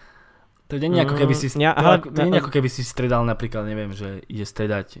 To nie je ako keby si stredal napríklad, neviem, že ide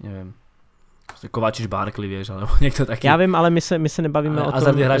stredať, neviem, Kovačič Barkley, vieš, alebo niekto taký. Ja viem, ale my sa nebavíme o tom,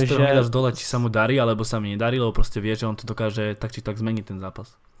 Hazard je hráč, ktorého nedáš dole, či sa mu darí, alebo sa mi nedarí, lebo proste vie, že on to dokáže tak či tak zmeniť ten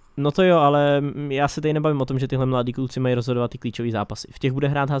zápas. No to jo, ale já se tady nebavím o tom, že tyhle mladí kluci mají rozhodovat ty klíčové zápasy. V těch bude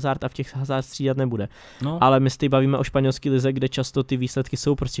hrát Hazard a v těch Hazard střídat nebude. No. Ale my se tady bavíme o španělské lize, kde často ty výsledky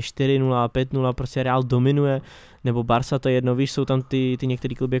jsou prostě 4-0, 5-0, prostě Real dominuje, nebo Barca, to je jedno, víš, jsou tam ty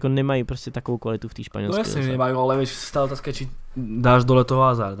některé kluby jako nemají prostě takovou kvalitu v té španělské lize. No jasně, že nemají, ale víš, stále otázka, či dáš dole toho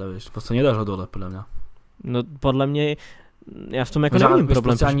Hazarda, víš, prostě nedáš ho dole, podle mě. No podle mě, já v tom jako nevidím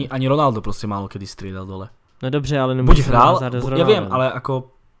problém. Prostě ani Ronaldo prostě málo kedy střídal dole. No dobře, ale nemůžeš hrál, ja viem, ale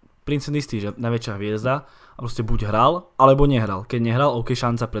ako princen istý, že najväčšia hviezda a proste buď hral, alebo nehral. Keď nehral, OK,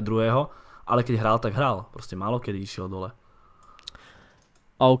 šanca pre druhého, ale keď hral, tak hral. Proste málo kedy išiel dole.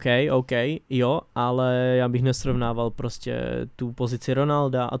 OK, jo, ale já bych nesrovnával prostě tu pozici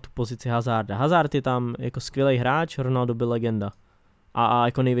Ronalda a tu pozici Hazarda. Hazard je tam jako skvělý hráč, Ronaldo byl legenda. A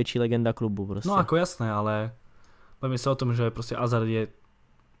jako největší legenda klubu prostě. No ako jasné, ale bavíme sa o tom, že prostě Hazard je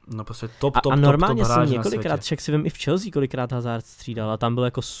no prostě top normálně hráč si několikrát, však si vím i v Chelsea kolikrát Hazard střídal a tam byl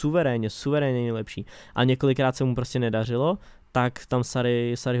jako suverénně nejlepší. A několikrát se mu prostě nedařilo, tak tam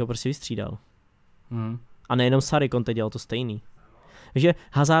Sarri ho prostě vystřídal. A nejenom Sarri, Conte dělal to stejný. Takže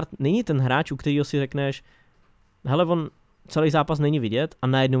Hazard není ten hráč, u kterého si řekneš, hele, on celý zápas není vidět a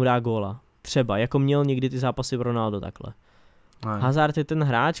najednou dá góla. Třeba, jako měl někdy ty zápasy v Ronaldo takhle. Hazard je ten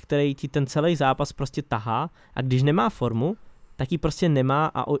hráč, který ti ten celý zápas prostě tahá a když nemá formu, tak ji prostě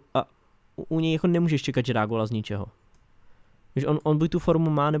nemá a u něj jako nemůžeš čekat, že dá góla z ničeho. Víš, on buď tu formu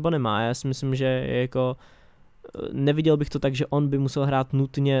má nebo nemá. Já si myslím, že jako neviděl bych to tak, že on by musel hrát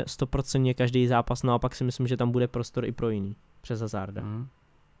nutně 100% každý zápas, naopak si myslím, že tam bude prostor i pro jiný. Přes Hazarda.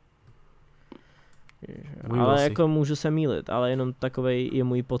 Ale jako můžu se mýlit, ale jenom takovej je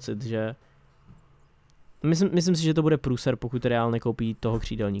můj pocit, že myslím si, že to bude průser, pokud Real nekoupí toho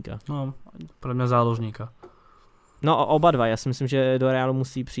křídelníka. No, pro mě záložníka. No oba dva, já si myslím, že do Realu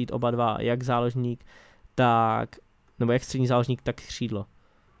musí přijít oba dva, jak záložník, tak, nebo jak střední záložník, tak křídlo.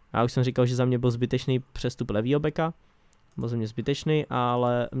 Já už jsem říkal, že za mě byl zbytečný přestup levýho beka, byl za mě zbytečný,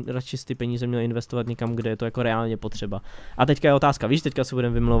 ale radši ty peníze měl investovat někam, kde je to jako reálně potřeba. A teďka je otázka, víš, teďka se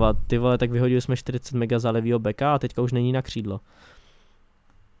budeme vymlouvat, ty vole, tak vyhodili jsme 40 mega za levýho beka a teďka už není na křídlo.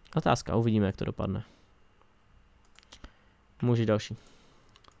 Otázka, uvidíme, jak to dopadne. Může další.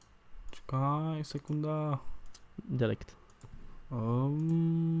 Čekaj, sekunda. Delikt.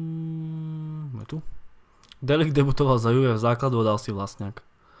 Je tu? Delik debutoval za Juve v základu a dal si vlastňák.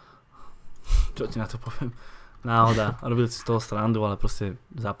 Čo ti na to poviem? Náhoda. Robil si z toho srandu, ale prostě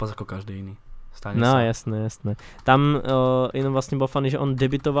zápas jako každý jiný. Stane no sa. jasné. Tam jenom vlastně byl fany, že on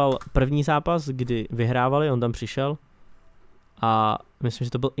debitoval první zápas, kdy vyhrávali, on tam přišel a myslím,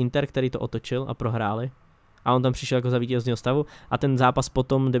 že to byl Inter, který to otočil a prohráli. A on tam přišel jako za vítězného stavu a ten zápas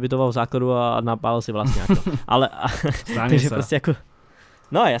potom debitoval v základu a napálil si vlastňák. Ale takže sa. prostě jako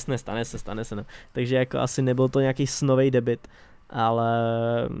no jasné, stane se. No. Takže jako asi nebyl to nějaký snovej debit,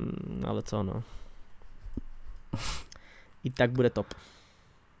 ale co no. I tak bude top.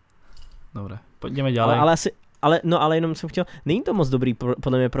 Dobre, pojďme ďalej. Ale jenom jsem chtěl, není to moc dobrý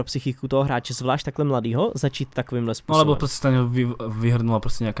podle mě pro psychiku toho hráče, zvlášť takhle mladýho, začít takovýmhle způsobem. No lebo prostě sa něho vyhrnula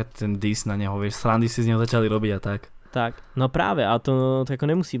prostě nějaká ten diss na něho, vieš, srandy si z něho začali robiť a tak. Tak, no právě, a to jako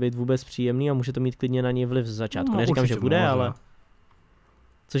nemusí být vůbec příjemný a může to mít klidně na něj vliv z začátku. No, neříkám, že bude, môže. ale...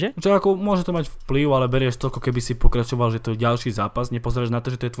 Cože? Čo ako môže to mať vplyv, ale berieš to, ako keby si pokračoval, že to je ďalší zápas, nepozeráš na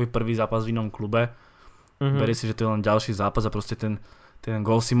to, že to je tvoj prvý zápas v inom klube, berieš si, že to je len ďalší zápas a prostě ten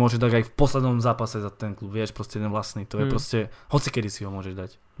gól si môže dať aj v poslednom zápase za ten klub, vieš, prostě ten vlastný, to je prostě, hoci kedy si ho môžeš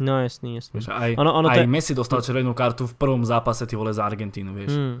dať. No jasný. Vieš, aj Messi dostal červenú kartu v prvom zápase, ty vole, za Argentínu,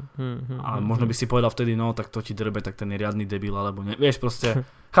 vieš. A možno by si povedal vtedy, no tak to ti drbe, tak ten je riadny debil, alebo ne, vieš, prostě,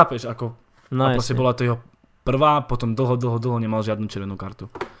 chápeš, ako, no, a prostě bola to jeho prvá, potom dlho nemal žiadnu červenú kartu.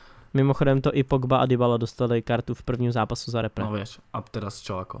 Mimochodem to i Pogba a Dybala dostali kartu v prvním zápasu za repre. No vieš, a teraz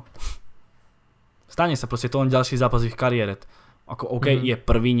čo ako? Stane sa, prostě to len ďalší zápas v ich kariére. Ako OK, je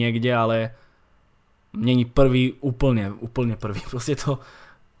prvý niekde, ale není prvý úplne prvý. Prostě to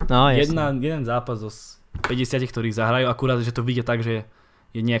jeden zápas zo 50, ktorých zahrajú, akurát, že to vidie tak, že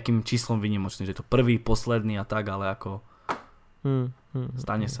je nejakým číslom výnimočný, že to prvý, posledný a tak, ale ako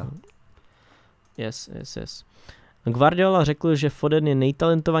stane sa. Yes. Guardiola řekl, že Foden je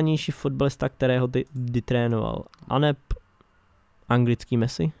nejtalentovanější fotbalista, kterého kdy trénoval. Aneb anglický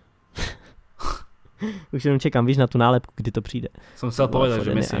Messi? Už jenom čekám, víš, na tu nálepku, kdy to přijde. Jsem chcel povedať,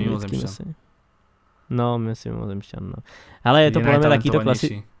 že Messi je mimozemšťan. No, Messi je mimozemšťan, no. Ale je to podle mě taky to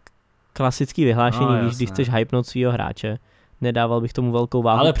klasický vyhlášení, no, víš, když chceš hypnout svýho hráče. Nedával bych tomu velkou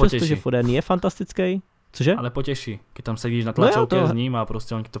váhu, přestože Foden je fantastický. Cože? Ale potěší, když tam sedíš na tlačovke s ním a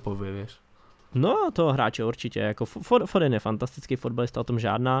prostě on ti to povie, víš. No, toho hráče určitě, jako Foden je fantastický fotbalista, o tom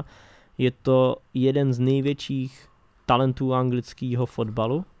žádná. Je to jeden z největších talentů anglického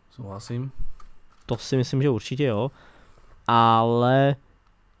fotbalu. Souhlasím. To si myslím, že určitě jo. Ale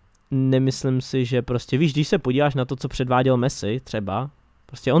nemyslím si, že prostě, víš, když se podíváš na to, co předváděl Messi třeba,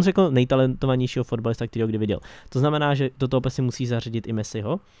 prostě on řekl nejtalentovanějšího fotbalista, kterého kdy viděl. To znamená, že do toho si musí zařadit i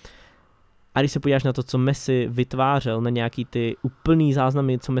Messiho. A když se podíváš na to, co Messi vytvářel, na nějaký ty úplný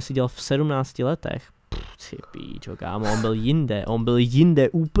záznamy, co Messi dělal v 17 letech, ty píčo, kámo, on byl jinde,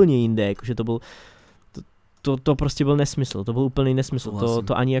 úplně jinde, jakože to byl, to prostě byl nesmysl, to byl úplný nesmysl,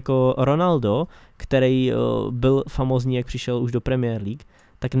 to ani jako Ronaldo, který byl famózní, jak přišel už do Premier League,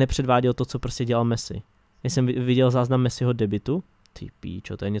 tak nepředváděl to, co prostě dělal Messi. Já jsem viděl záznam Messiho debutu, ty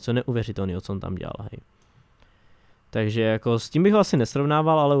píčo, to je něco neuvěřitelného, co on tam dělal, hej. Takže jako s tím bych ho asi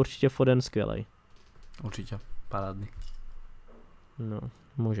nesrovnával, ale určitě Foden skvělej. Určitě, parádny. No,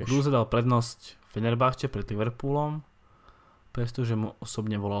 můžeš. Kruse dal prednosť Fenerbahče pred Liverpoolom, pretože mu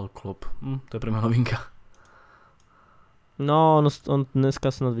osobně volal Klopp. To je pre mňa novinka. No, on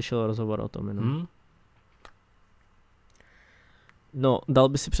dneska snad vyšel rozhovor o tom jenom. No, dal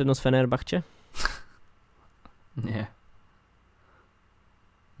by si přednost Fenerbahče? Nie.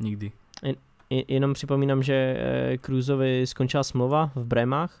 Nikdy. Jenom připomínám, že Krusovi skončila smlouva v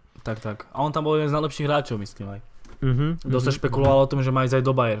Brémách. Tak. A on tam bol jeden z najlepších hráčov, myslím aj. Dosť sa špekulovalo o tom, že má ísť aj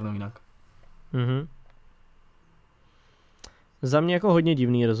do Bayernu inak. Za mě jako hodně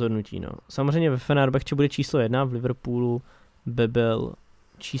divný rozhodnutí, no. Samozřejmě ve Fenerbahče bude číslo 1, v Liverpoolu by byl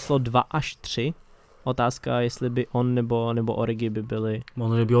číslo 2 až 3. Otázka, jestli by on nebo Origi by byli.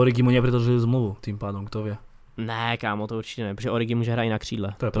 Možno, že by Origi mu nepredĺžili zmluvu, tým pádom, kto vie. Ne, kámo, to určitě ne, protože Origi může hrát i na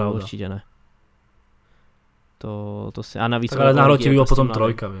křídle. To je pravda. Určitě ne. To si, a navíc... Tak ale na hrote by bol potom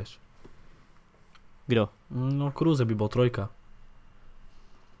trojka, vieš. Kdo? No, Kruse by bol trojka.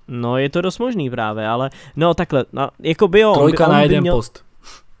 No, je to dost možný právě, ale... No, takhle, no, jako by jo... Trojka na jeden post.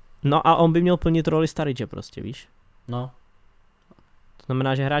 No a on by měl plnit roli Starydže prostě, víš? No. To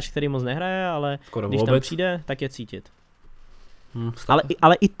znamená, že hráč, který moc nehraje, ale skoro když vůbec tam přijde, tak je cítit.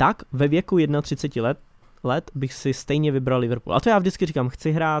 Ale i tak, ve věku 31 let bych si stejně vybral Liverpool. A to já vždycky říkám,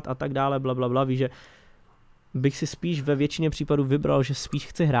 chci hrát a tak dále, blablabla, víš, že bych si spíš ve většině případů vybral, že spíš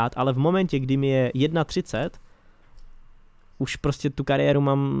chci hrát, ale v momentě, kdy mi je 31, už prostě tu kariéru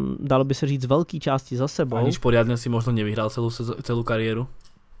mám, dalo by se říct, velký části za sebou. A nič poriadne si možno nevyhrál celú kariéru.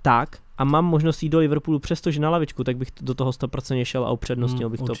 Tak, a mám možnost jít do Liverpoolu, přestože na lavičku, tak bych do toho 100% šel a upřednostnil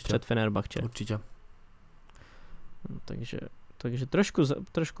bych to před Fenerbahče. Určitě. Takže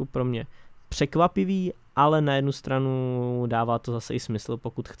trošku pro mě překvapivý, ale na jednu stranu dává to zase i smysl,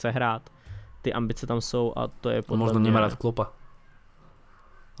 pokud chce hrát. Ty ambice tam jsou a to je podle možno mě... nemá rád Kloppa.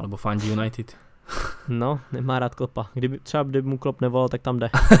 Alebo fandí United. No, nemá rád Kloppa. Kdyby mu Klopp nevolal, tak tam jde.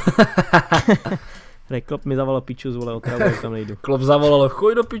 Klopp mi zavolal piču, zvole, otravuješ, tam nejdu. Klopp zavolal,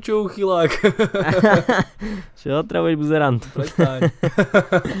 choj do piču, chylák. Že otravuješ buzerant. Prestaň.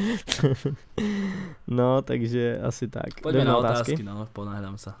 No, takže asi tak. Poďme na otázky, no,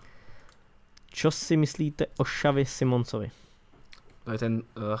 ponáhľadám sa. Čo si myslíte o Xavi Simoncovi? To je ten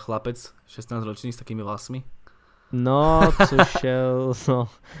chlapec 16-ročný s takými vlasmi? No, no,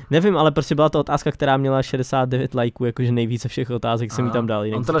 nevím, ale prostě byla to otázka, která měla 69 lajků, jakože nejvíce všech otázek jsem mi tam dal.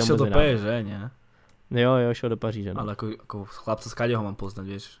 On teda šel do PSG, ne? Jo, šel do Paříže. No. Ale ako chlapca z ho mám poznať,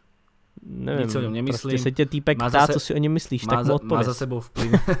 vieš? Nevím, nic o něm nemyslím. Prostě se tě týpek ptá, co si o něm myslíš, tak mu odpověď.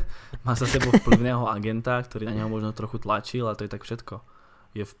 Má za sebou vplyvného agenta, ktorý na něho možno trochu tlačil, a to je tak všetko.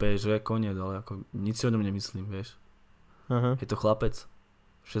 Je v PSG koniec, ale ako nic si o něm nemyslím, vieš? Aha. Je to chlapec,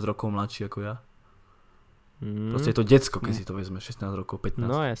 6 rokov mladší ako ja. Proste je to decko, keď si to vezme, 16 rokov, 15.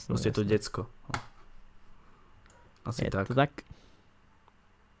 No jasne. Proste je to decko. Asi je tak. To tak.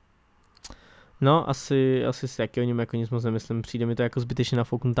 No, asi si taky o něm jako nic moc nemyslím. Přijde mi to jako zbytečně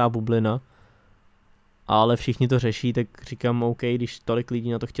nafouknutá bublina. Ale všichni to řeší, tak říkám OK, když tolik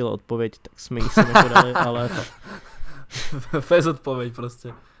lidí na to chtělo odpověď, tak jsme jí sem jako dali, ale... Fez odpověď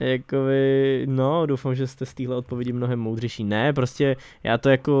prostě. Jakoby, no, doufám, že jste z téhle odpovědi mnohem moudřejší. Ne, prostě já to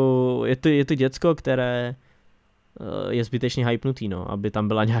jako, je to děcko, které je zbytečně hypnutý, no, aby tam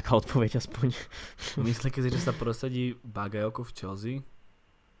byla nějaká odpověď aspoň. Myslíte si, že sa prosadí Bakayoko v Chelsea?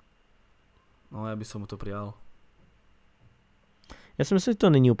 No, já by som mu to prijal. Já si myslím, že to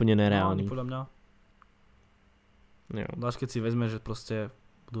není úplně nereálný. No, podľa mňa. Jo. Dáš, keď si vezme, že proste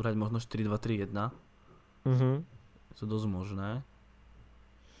budú hrať možno 4-2-3-1. Je to dosť možné.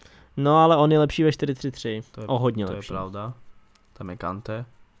 No, ale on je lepší ve 4-3-3. O hodně lepší. To je pravda. Tam je Kante.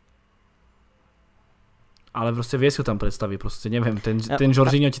 Ale prostě vie si ho tam predstaví, prostě neviem, ten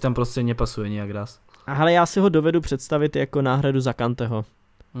Jorginho ti tam prostě nepasuje nejak raz. Ale já si ho dovedu představit jako náhradu za Kanteho.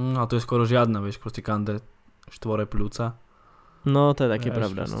 A to je skoro žiadna, vieš, prostě Kante štvore pľúca. No, to je taky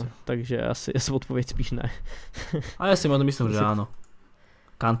pravda, prostě. No. Takže asi je odpověď spíš ne. A já si myslím, že áno.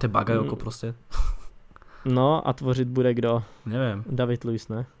 Kante, Bakayoko prostě. No a tvořit bude kdo? Neviem. David Luiz,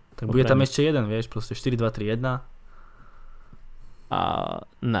 ne? Tak bude tam ještě jeden, vieš, prostě 4-2-3-1. A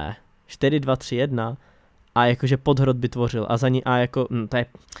ne. 4-2-3-1 a jakože podhrot by tvořil a za ní a jako, to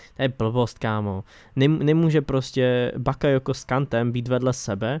je blbost, kámo. Nemůže prostě Bakayoko s Kantem být vedle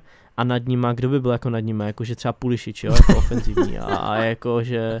sebe a nad nima, kdo by byl jako nad nima, jakože třeba Pulisic, jo, jako ofenzivní a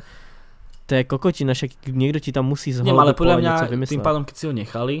jakože to je kokotina, však někdo ti tam musí z holu něco vymyslet. Tým pádom, keď si ho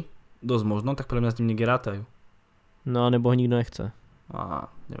nechali, dosť možno, tak podľa mňa s ním niekde rátajú. No, nebo ho nikdo nechce.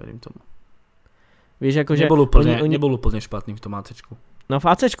 Neverím tomu. Víš, jakože... Nebol úplne špatný v tom ACčku. No v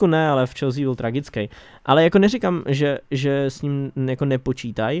ACčku ne, ale v Chelsea byl tragický. Ale jako neříkám, že s ním jako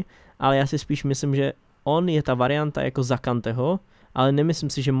nepočítaj, ale já si spíš myslím, že on je ta varianta jako za Kanteho, ale nemyslím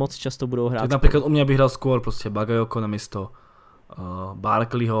si, že moc často budou hrát. Tak napríklad u mňa by hral skôr proste Bakayoko namiesto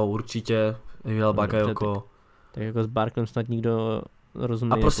Barkleyho, určite vyhral Bakayoko. Tak jako s Barklem snad nikdo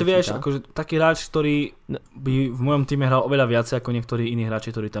rozumne. A proste vieš, akože taký hráč, ktorý by v mojom týme hral oveľa viacej ako niektorí iní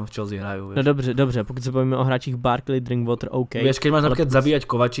hráči, ktorí tam v Chelsea hrajú. Vieš. No dobře, pokud se bavíme o hráčích Barkley, Drinkwater, OK. Vieš, keď máš napríklad zabíjať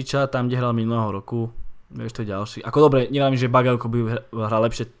Kovačiča, tam kde hral minulého roku, vieš, to je ďalší. Ako dobre, neviem, že Bakayoko by hral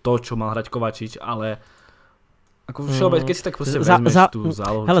lepšie to, čo mal hrať Kovačič, ale ako všeobecne, keď si tak proste vezmeš tú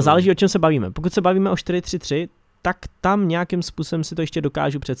zálohu. Hele, záleží, o čem se bavíme. Pokud se bavíme o 4-3-3, tak tam nějakým způsobem si to ještě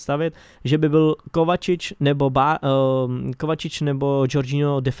dokážu představit, že by byl Kovačič nebo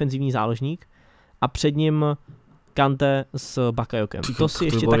Jorginho defenzivní záložník a před ním Kante s Bakayokem. To si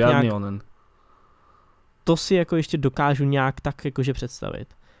ještě tak nějak... To si jako ještě dokážu nějak tak jakože představit.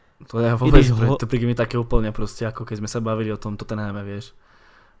 To je vôbec, to príde mi také úplne proste, ako keď sme sa bavili o tom Tottenhame, vieš.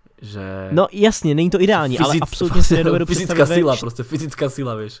 Že... No jasně, není to ideální, ale absolutně si nedovedu představit. Fyzická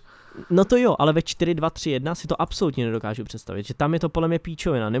sila, vieš. No to jo, ale ve 4-2-3-1 si to absolutně nedokážu představit, že tam je to podle mě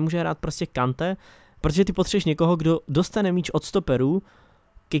píčovina, nemůže hrát prostě Kante, protože ty potřebuješ někoho, kdo dostane míč od stoperů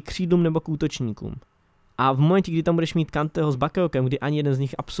ke křídlům nebo k útočníkům. A v momentě, kdy tam budeš mít Kanteho s Bakayokem, kdy ani jeden z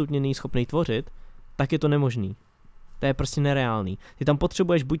nich absolutně není schopný tvořit, tak je to nemožný. To je prostě nereálný. Ty tam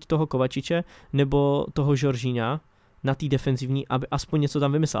potřebuješ buď toho Kovačiče, nebo toho Jorginha na té defenzivní, aby aspoň něco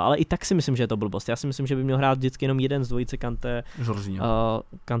tam vymyslel. Ale i tak si myslím, že je to blbost. Já si myslím, že by měl hrát vždycky jenom jeden z dvojice Kante,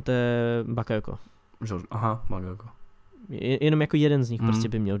 Bakayoko. Bakayoko. Jenom jako jeden z nich prostě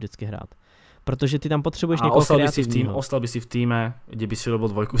by měl vždycky hrát. Protože ty tam potřebuješ někoho kreativního. Ostal by si v týme, kde by si robil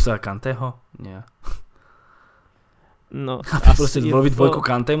dvojku za Kanteho? Nie. No, a proste robiť dvojku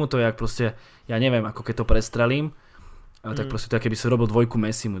Kantemu, to je jak proste, ja neviem, ako keď to prestrelím, tak proste to je, keby si robil dvojku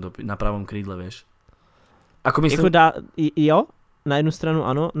Messimu na pravom krídle, vieš. Ako myslím... Jo, na jednu stranu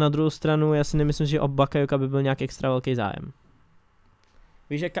ano, na druhou stranu já si nemyslím, že o Bakayoka by byl nějak extra velký zájem.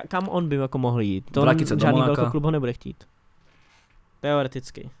 Víš, že kam on by jako mohl jít? To žádný velkoklub ho nebude chtít.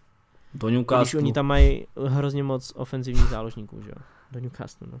 Teoreticky. Do Newcastle. Když oni tam mají hrozně moc ofenzivních záložníků, že jo? Do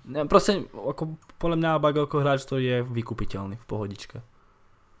Newcastle, no. Ne, proste, ako, podľa mňa Bakayoko hráč to je vykupiteľný v pohodičke.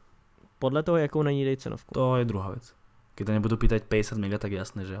 Podle toho, jakou na ní dej cenovku. To je druhá vec. Keď to nebudú pýtať 50 mega, tak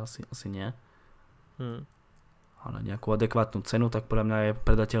jasné, že asi nie. Ale nejakú adekvátnu cenu, tak podľa mňa je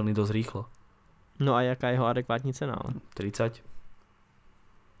predateľný dosť rýchlo. No a jaká je jeho adekvátní cena? Ale? 30.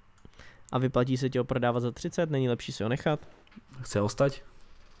 A vyplatí se ti ho prodávat za 30? Není lepší si ho nechat? Chce ostať?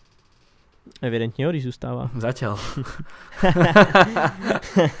 Evidentně jo, když zůstává. Zatiaľ.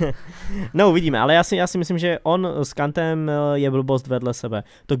 No uvidíme, ale já si myslím, že on s Kantem je blbost vedle sebe.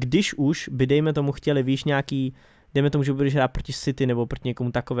 To když už by dejme tomu chtěli, víš, nějaký, dejme tomu, že budeš hrát proti City nebo proti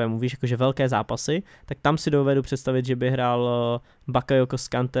někomu takovému, víš, jakože velké zápasy, tak tam si dovedu představit, že by hrál Bakayoko s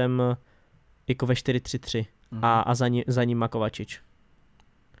Kantem jako ve 4-3-3 a za ním Kovačič.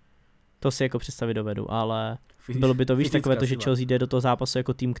 To si jako představit dovedu, ale bylo by to, víš, takové to, že Chelsea jde do toho zápasu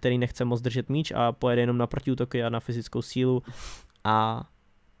jako tým, který nechce moc držet míč a pojede jenom na protiútoky a na fyzickou sílu a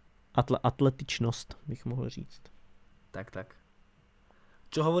atletičnost, bych mohl říct. Tak.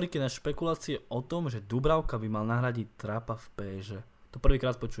 Čo hovoríte na špekulácie o tom, že Dubravka by mal nahradiť Trappa v PSG? To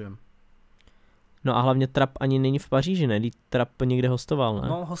prvýkrát počujem. No a hlavně Trapp ani není v Paříži, ne? Trapp někde hostoval, ne?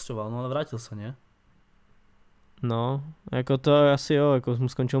 No, hostoval, no ale vrátil se, ne? No, jako to asi jo, jako mu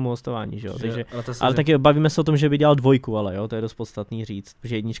skončil mu hostování, že jo, takže, ale že... taky bavíme se o tom, že by dělal dvojku, ale jo, to je dost podstatný říct,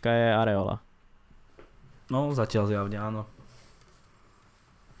 protože jednička je Areola. No, zatiaľ zjavne, áno.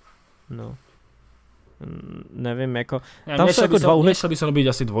 No. Nevím, jako, ja, tam jsou jako dva úhly. Nešel by som robiť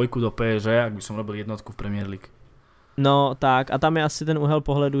asi dvojku do PSG, ak by som robil jednotku v Premier League. No, tak, a tam je asi ten úhel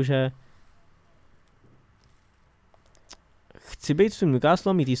pohledu, že chci být v tom Newcastle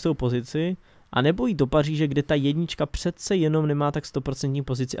a mít jistou pozici, a nebo jít do Paříže, kde ta jednička přece jenom nemá tak 100%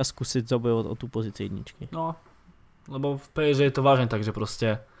 pozici a zkusit zabojovat o tu pozici jedničky. No, lebo v PSG je to vážne, takže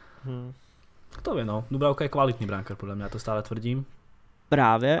proste, kto vie, no, Dubravka je kvalitný brankár, podľa mňa, to stále tvrdím.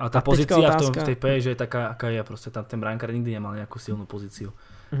 Právě. A tá pozícia v tej PSG je taká, aká je, proste tam ten brankár nikdy nemal nejakú silnú pozíciu.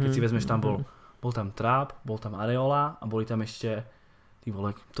 Keď si vezmeš, tam bol tam Trapp, bol tam Areola a boli tam ešte, ty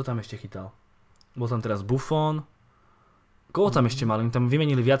vole, kto tam ešte chytal? Bol tam teraz Buffon. Koho tam ještě mali? Tam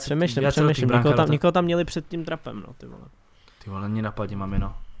vymenili viac brankárov. Nikoho tam měli před tím Trappem, no, ty vole. Ty vole, nenapadne ma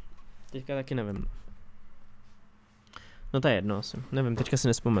meno. Teďka taky nevím. No to je jedno asi, nevím, teďka si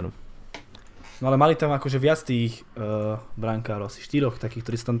nespomenu. No ale mali tam akože viac tých brankárov, asi 4 takých,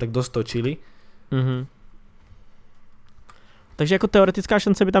 ktorí sa tam tak dostočili. Takže jako teoretická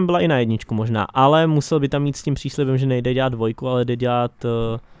šance by tam byla i na jedničku možná, ale musel by tam mít s tím příslibem, že nejde dělat dvojku, ale jde dělat...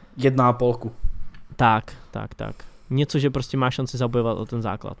 1,5. Tak. Něco, že prostě má šanci zabojovat o ten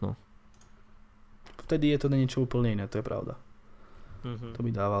základ, no. Vtedy je to niečo úplne iné, to je pravda. To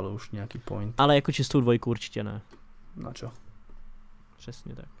by dávalo už nejaký point. Ale jako čistou dvojku určitě ne. Na čo?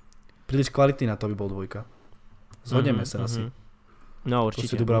 Přesně tak. Príliš kvalitný na to by bol dvojka. Zhodneme sa asi. No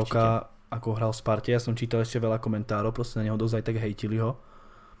určite. Proste Dubravka, ako hral v Sparte, ja som čítal ešte veľa komentárov, proste na neho dosť aj tak hejtili ho.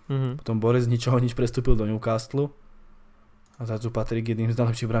 Potom Borec z ničoho nič prestúpil do Newcastle a zrazu patrí k jedným z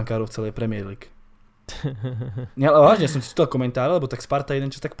najlepších brankárov v celej Premier League. Nie, ale vážne, som čítal komentáre, lebo tak Sparta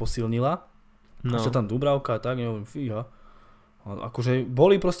jeden čas tak posilnila. No. A čo tam Dubravka a tak, neviem, fíha. Akože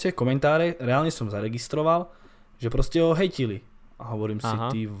boli proste komentáre, reálne som zaregistroval, že proste ho hejtili. A hovorím si,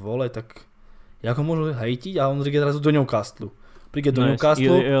 ty vole, tak ako môžu hejtiť? A on príde zrazu do Newcastle. Príde do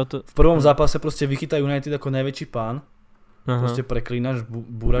Newcastle, v prvom zápase proste vychytá United ako najväčší pán. Proste preklínaš,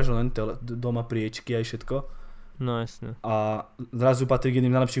 búraš len doma priečky aj všetko. No jasne. A zrazu patrí k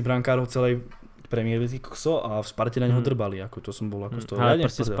jedným najlepších brankárov celej Premier League a v Sparte na něho drbali, jako to jsem byl jako z toho. Ale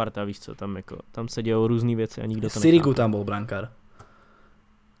prostě Sparta, víš co, tam se dějou různý věci a nikdo to nechápe. Sirigu tam byl brankár.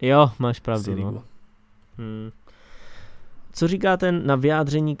 Jo, máš pravdu, no. Co říkáte na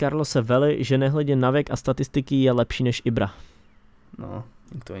vyjádření Carlose Vely, že nehledě na věk a statistiky je lepší než Ibra? No,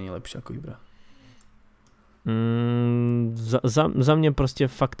 to není lepší jako Ibra. Za mě prostě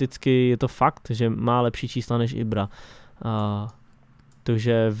fakticky je to fakt, že má lepší čísla než Ibra.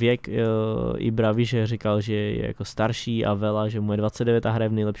 Takže věk Ibra, víš, že říkal, že je jako starší a Vela, že mu je 29 a hraje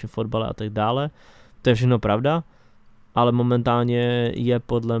v nejlepším fotbale a tak dále. To je všechno pravda. ale momentálně je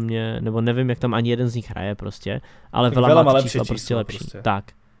podle mě, nebo nevím, jak tam ani jeden z nich hraje prostě, ale Tak Vela má lepší čísla prostě lepší. Prostě.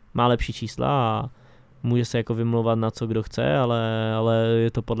 Tak, má lepší čísla a může se jako vymlouvat na co kdo chce, ale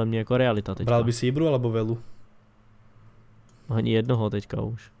je to podle mě jako realita teďka. Bral by si Ibru alebo Velu? Ani jednoho teďka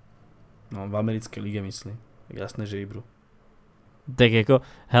už. No, v americké lige myslím. Tak jasné, že Ibru. Tak jako,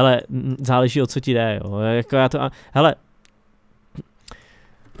 hele, záleží o co ti jde, jo. Jako já to, hele,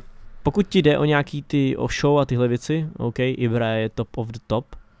 pokud ti jde o nějaký o show a tyhle věci, OK, Ibra je top of the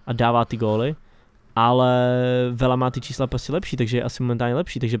top a dává ty góly, ale Vela má ty čísla prostě lepší, takže je asi momentálně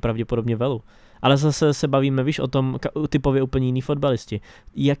lepší, takže pravděpodobně Velu. Ale zase se bavíme, víš, o tom typově úplně jiný fotbalisti.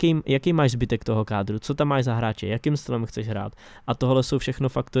 Jaký máš zbytek toho kádru, co tam máš za hráče, jakým stylem chceš hrát. A tohle jsou všechno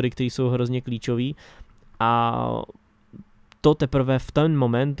faktory, které jsou hrozně klíčový a to teprve v ten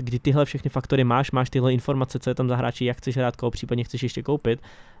moment, kdy tyhle všechny faktory máš tyhle informace, co je tam za hráči, jak chceš hrát, koho případně chceš ještě koupit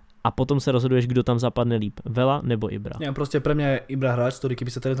a potom se rozhoduješ, kdo tam zapadne líp, Vela nebo Ibra. Ja, proste pre mňa je Ibra hráč, ktorý keby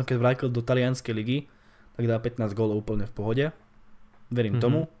sa teraz keď vrátil do talianskej ligy, tak dá 15 gólov úplne v pohode. Verím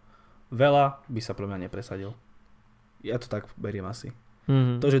tomu. Vela by sa pre mňa nepresadil. Ja to tak beriem asi.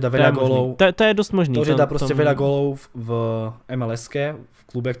 To, že dá veľa gólov. To je dosť možný. To, že dá proste veľa gólov v MLS-ke, v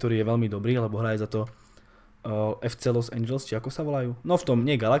klube, ktorý je veľmi dobrý, lebo hraje za to FC Los Angeles, či ako sa volajú? No v tom,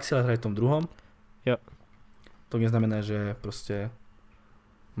 nie Galaxy, ale hraje v tom druhom. Jo. To neznamená, že proste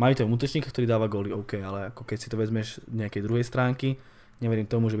majú to útočníka, ktorý dáva góly, OK, ale ako keď si to vezmeš z nejakej druhej stránky, neverím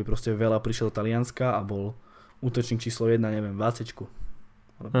tomu, že by proste Vela prišiel do Talianska a bol útočník číslo 1, neviem, 20.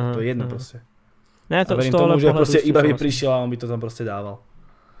 To je jedno proste. Ne, to, a verím tomu, že proste Ibra by prišiel a on by to tam proste dával.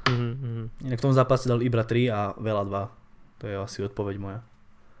 Inak v tom zápase dal Ibra 3 a Vela 2. To je asi odpoveď moja.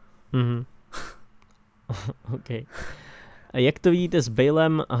 OK. A jak to vidíte s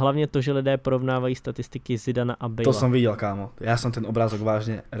Balem, hlavně to, že lidé porovnávají statistiky Zidana a Bala? To som videl, kámo. Ja som ten obrázok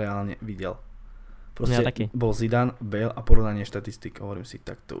vážne, reálne videl. Proste ja bol Zidane, Bale a porovnanie štatistik. Hovorím si,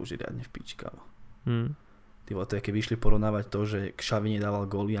 tak to už je riadne v píči, kámo. Ty vole, to je, keby išli porovnávať to, že Xavi nedával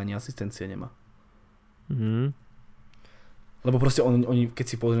góly ani asistencie nemá. Lebo proste oni, keď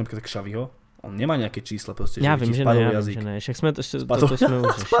si pozrieme k Xaviho, on nemá nejaké čísla, proste, já že vím, by ti spadol jazyk. Já vím, že ne, však jsme to jsme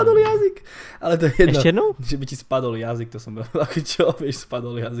už spadol jazyk, ale to je jedno. Ještě jednou? Že by ti spadol jazyk, to som ako čo, vieš,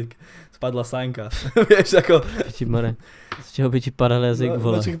 spadol jazyk. Spadla sánka, vieš, ako... More, z čeho by ti padal jazyk,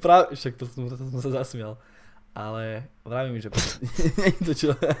 vole? No, však to som sa zasmial. Ale vravím, že nie je to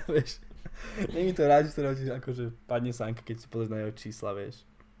čo, vieš. Nie mi to rád, že akože padne sánka, keď si pozrieš na jeho čísla, vieš.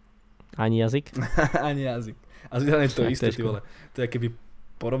 Ani jazyk? Ani jazyk. A Zidane je to isté, ty vole. To je, keby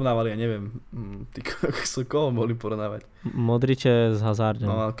porovnávali, ja neviem, koho mohli porovnávať? Modriče s Hazardem.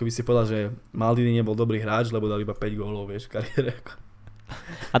 No, keby si povedal, že Maldini nebol dobrý hráč, lebo dal iba 5 gólov, vieš, v kariére.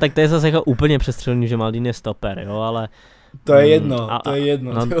 A tak to je zase jako úplně přestřelený, že Maldini je stoper, jo, ale... To je jedno, to je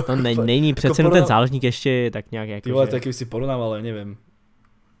jedno. No, to není, přece ten záložník ještě tak nějak jako... Ty vole, to je, keby si porovnával, ja neviem,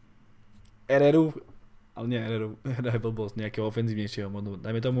 Ereru, ale nie Ereru, je blbosť, nejakého ofenzívnejšieho modu.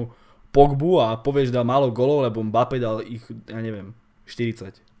 Dajme tomu Pogbu a povieš, dal málo golov, lebo Mbappé dal ich, ja neviem,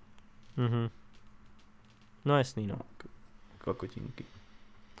 40. No jasný, no. Kokotinky.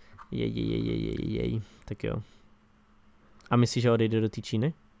 Jej. Tak jo. A myslíš, že odejde do té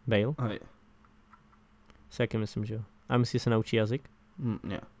Číny? Bale? Hej. Se jaký myslím, že jo. A myslíš, že se naučí jazyk?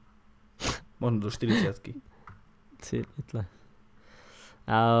 Nie. Možno do 40.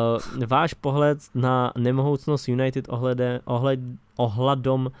 Váš pohled na nemohoucnost United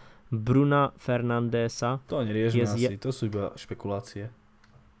ohľadom Bruna Fernandesa. To neriešme asi, to sú iba špekulácie.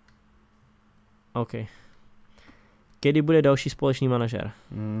 OK. Kedy bude další společný manažer?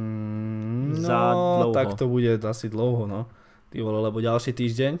 No, tak to bude asi dlouho, no. Ty vole, lebo ďalší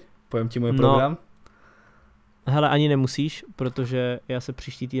týždeň, poviem ti môj program. Hele, ani nemusíš, protože já se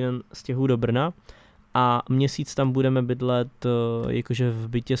příští týden stěhuju do Brna a měsíc tam budeme bydlet jakože v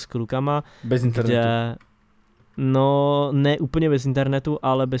bytě s klukama. Bez internetu. No, ne úplně bez internetu,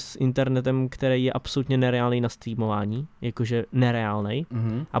 ale bez internetem, který je absolutně nereálný na streamování, jakože nereálnej.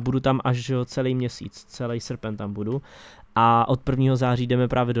 A budu tam až celý měsíc, celý srpen tam budu. A od 1. září jdeme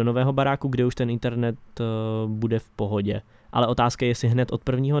právě do nového baráku, kde už ten internet bude v pohodě. Ale otázka je, jestli hned od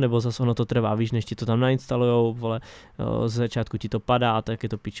 1. nebo zase ono to trvá, víš, než ti to tam nainstalujou, vole, z začátku ti to padá a tak je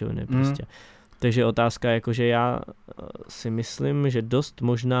to pičoviny prostě. Takže otázka je, jakože já si myslím, že dost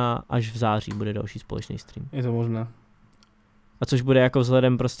možná až v září bude další společný stream. Je to možné. A což bude jako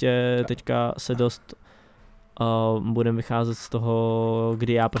vzhledem prostě teďka se dost budeme vycházet z toho,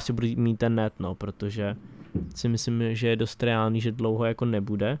 kdy já prostě budu mít ten net, no, protože si myslím, že je dost reálný, že dlouho jako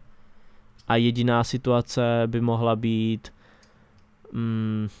nebude. A jediná situace by mohla být,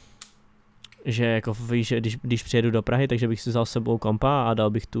 že jako víš, že když přijedu do Prahy, takže bych si vzal s sebou kompa a dal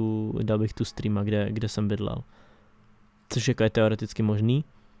bych tu streama, kde jsem bydlel. což jako je teoreticky možný.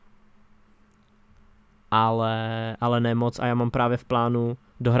 Ale ne moc a já mám právě v plánu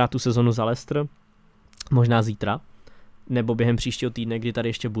dohrát tu sezonu za Leicester, možná zítra, nebo během příštího týdne, kdy tady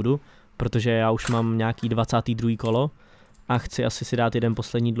ještě budu, protože já už mám nějaký 22. kolo a chci asi si dát jeden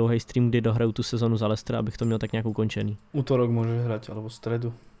poslední dlouhý stream, kdy dohraju tu sezonu za Leicester, abych to měl tak nějak ukončený. Útorok môžeš hrať, alebo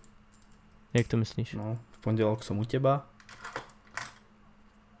stredu. Jak to myslíš? No, v pondelok som u teba.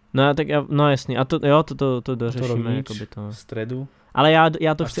 No tak no jasně, a to dořešíme, jakoby to. Stredu. Ale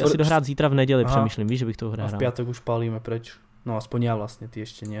já to chci asi dohrát zítra v neděli, přemýšlím, víš, že bych to hrál. A v piatok už pálíme preč. No aspoň já vlastně, ty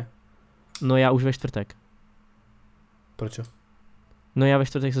ještě nie. No já už ve čtvrtek. Prečo? No já ve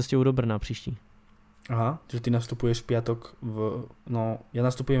čtvrtek se stěhuju do Brna příští. Aha, že ty nastupuješ v piatok no já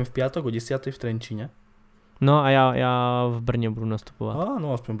nastupujem v piatok o 10 v Trenčíne. No a já v Brně budu nastupovat.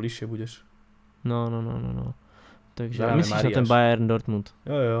 No aspoň bližšie budeš. No. Takže Zahrajeme myslíš Mariáš. na ten Bayern Dortmund?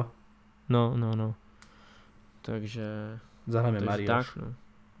 Jo. No. Takže Zahrajeme Mariáš. Tak, no.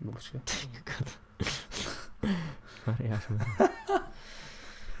 Bližšie. Mariáš.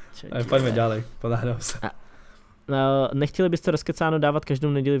 Poďme ďalej, ponáhľam sa. Nechtěli byste rozkecáno dávat každou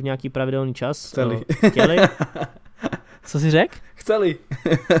neděli v nějaký pravidelný čas? Chceli. Chtěli? Co jsi řekl?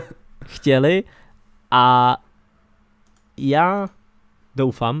 Chtěli a já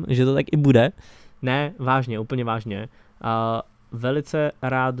doufám, že to tak i bude. Ne, vážně, úplně vážně. Velice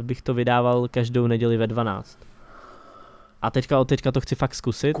rád bych to vydával každou neděli ve 12. A od teďka to chci fakt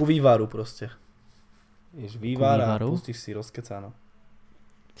zkusit. Ku vývaru prostě. Ješ vývar a pustíš si rozkecáno.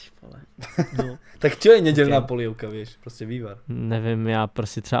 No. Tak čo je nedělná polievka, vieš? Prostě vývar. Nevím, já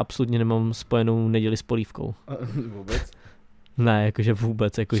prostě třeba absolutně nemám spojenou neděli s polívkou. Vůbec? Ne, jakože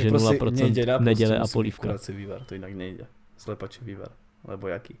vůbec, jakože 0% neděle a polívka. Akurát si vývar, to jinak nejde. Slepačí vývar, alebo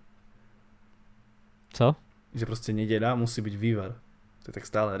jaký? Co? Že prostě neděla musí být vývar. To je tak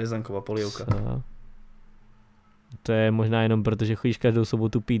stále rezanková polievka. Co? To je možná jenom proto, že chodíš každou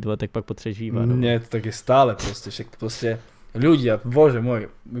sobotu pít, tak pak potřebuješ vývar. Ne, to tak je stále prostě, však prostě ľudia, bože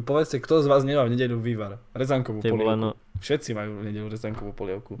môj, mi povedzte, kto z vás nemá v nedeľu vývar? Rezankovú polievku. No. Všetci majú v nedeľu rezankovú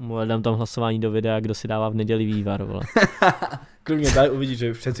polievku. Dám tam hlasování do videa, kdo si dává v neděli vývar, vole. Kľudne daj uvidíš,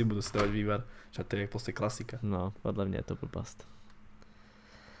 že všetci budú si dávať vývar. Že to je prostě klasika. No, podle mě je to blbast.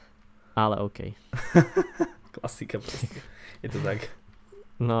 Ale OK. Klasika prostě. Je to tak.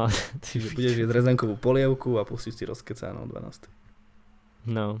 No, ty budeš jesť rezankovú polievku a pustíš si rozkecáno o 12.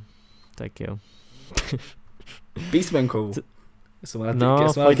 No, tak jo. Písmenkovú.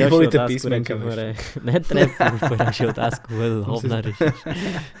 No, keď volíte písmenka. Netrepuj, pojď další otázku, hovna řešíš.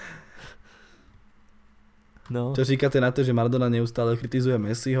 No. Čo říkáte na to, že Maradona neustále kritizuje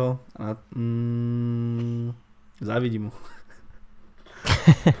Messiho a závidím mu.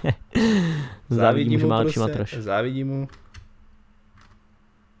 Závidím mu, prostě, závidím mu.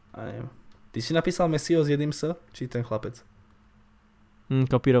 A neviem. Ty si napísal Messiho s jedným S? Či ten chlapec?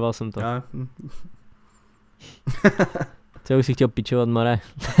 Kopíroval jsem to. Co už si chtěl pičovat, more.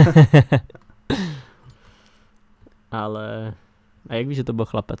 Ale... A jak víš, že to byl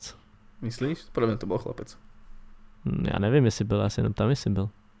chlapec? Myslíš? Podle mě to byl chlapec. Já nevím, jestli byl, já se jenom tam, jestli byl.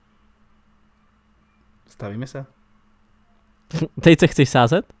 Stavíme se? Teď se chceš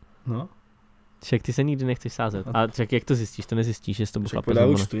sázet? No. Však ty se nikdy nechceš sázet. A však jak to zjistíš? To nezjistíš, jestli to byl chlapec. Podľa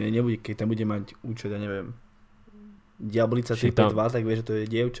účtu nebude, keď tam bude mať účet, ja neviem. Diablica 352, tak vieš, že to je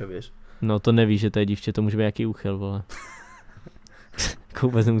dievča, vieš. No to nevíš, že to je dívče, to může být jaký úchyl, vole.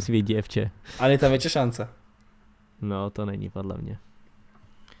 Vůbec nemusí být děvče. Ale je tam větší šance. No to není podle mě.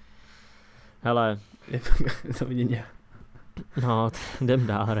 Hele. To vidění. No, jdem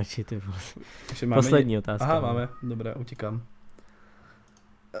dál radši, ty vole. Poslední otázka. Aha, máme, dobré, utíkám.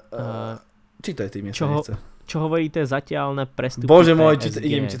 Čítaj ty, mě se nechce. Čo hovoríte zatiaľ na prestup Bože môj,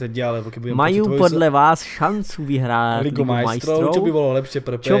 idem čítať ďalej, pokiaľ budem majú podľa vás šancu vyhrať Ligu majstrov? Čo by bolo lepšie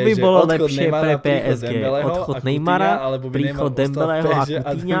pre PSG? Čo by bolo lepšie pre PSG? Odchod Neymara, príchod Dembeleho a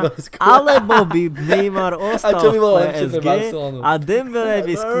Coutinha, alebo by Neymar ostal v PSG a Dembele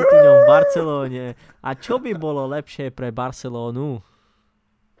by s Coutinhom v Barcelóne? A čo by bolo lepšie pre Barcelonu?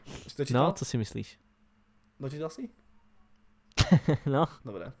 No, co si myslíš? Dočítal si? No.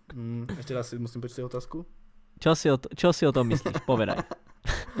 Dobre. Ešte raz si musím počítať otázku. Čo si o tom myslíš? Povedaj.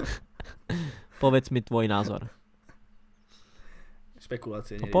 Povedz mi tvoj názor.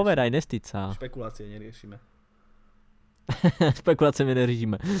 Špekulácie neriešime. Povedaj, nestýď sa. Špekulácie neriešime. Špekulácie my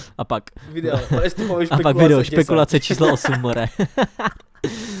neřešíme. A pak. Video, a pak video, špekulace číslo 8, more.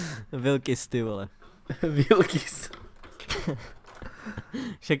 Vilkis, ty vole. Vilkis.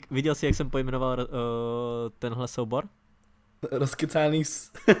 Však viděl jsi, jak jsem pojmenoval tenhle soubor?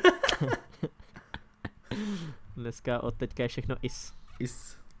 Rozkecánís. Dneska od teďka je všechno is.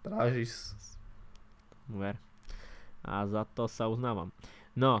 Is. Prážis. Uver. A za to se uznávám.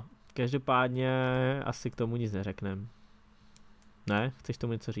 No, každopádně asi k tomu nic neřeknem. Ne? Chceš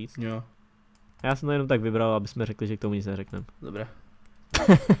tomu něco říct? Jo. Já jsem to jenom tak vybral, aby jsme řekli, že k tomu nic neřeknem. Dobre.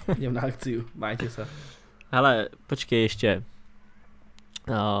 Idem na akciu, majte sa. Hele, počkej ještě.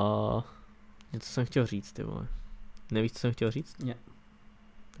 Něco jsem chtěl říct, ty vole. Nevíš, co jsem chtěl říct? Ne.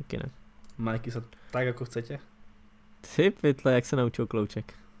 Taky ne. Majte sa tak, ako chcete. Ty pytle, jak se naučil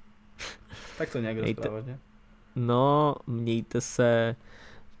Klouček. Tak to nějak rozprávat, ne? No, mějte se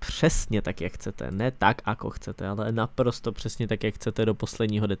přesně tak, jak chcete. Ne tak, ako chcete, ale naprosto přesně tak, jak chcete do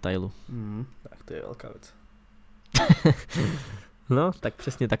posledního detailu. Tak to je velká věc. No, tak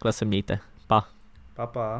přesně takhle se mějte. Pa. Pa.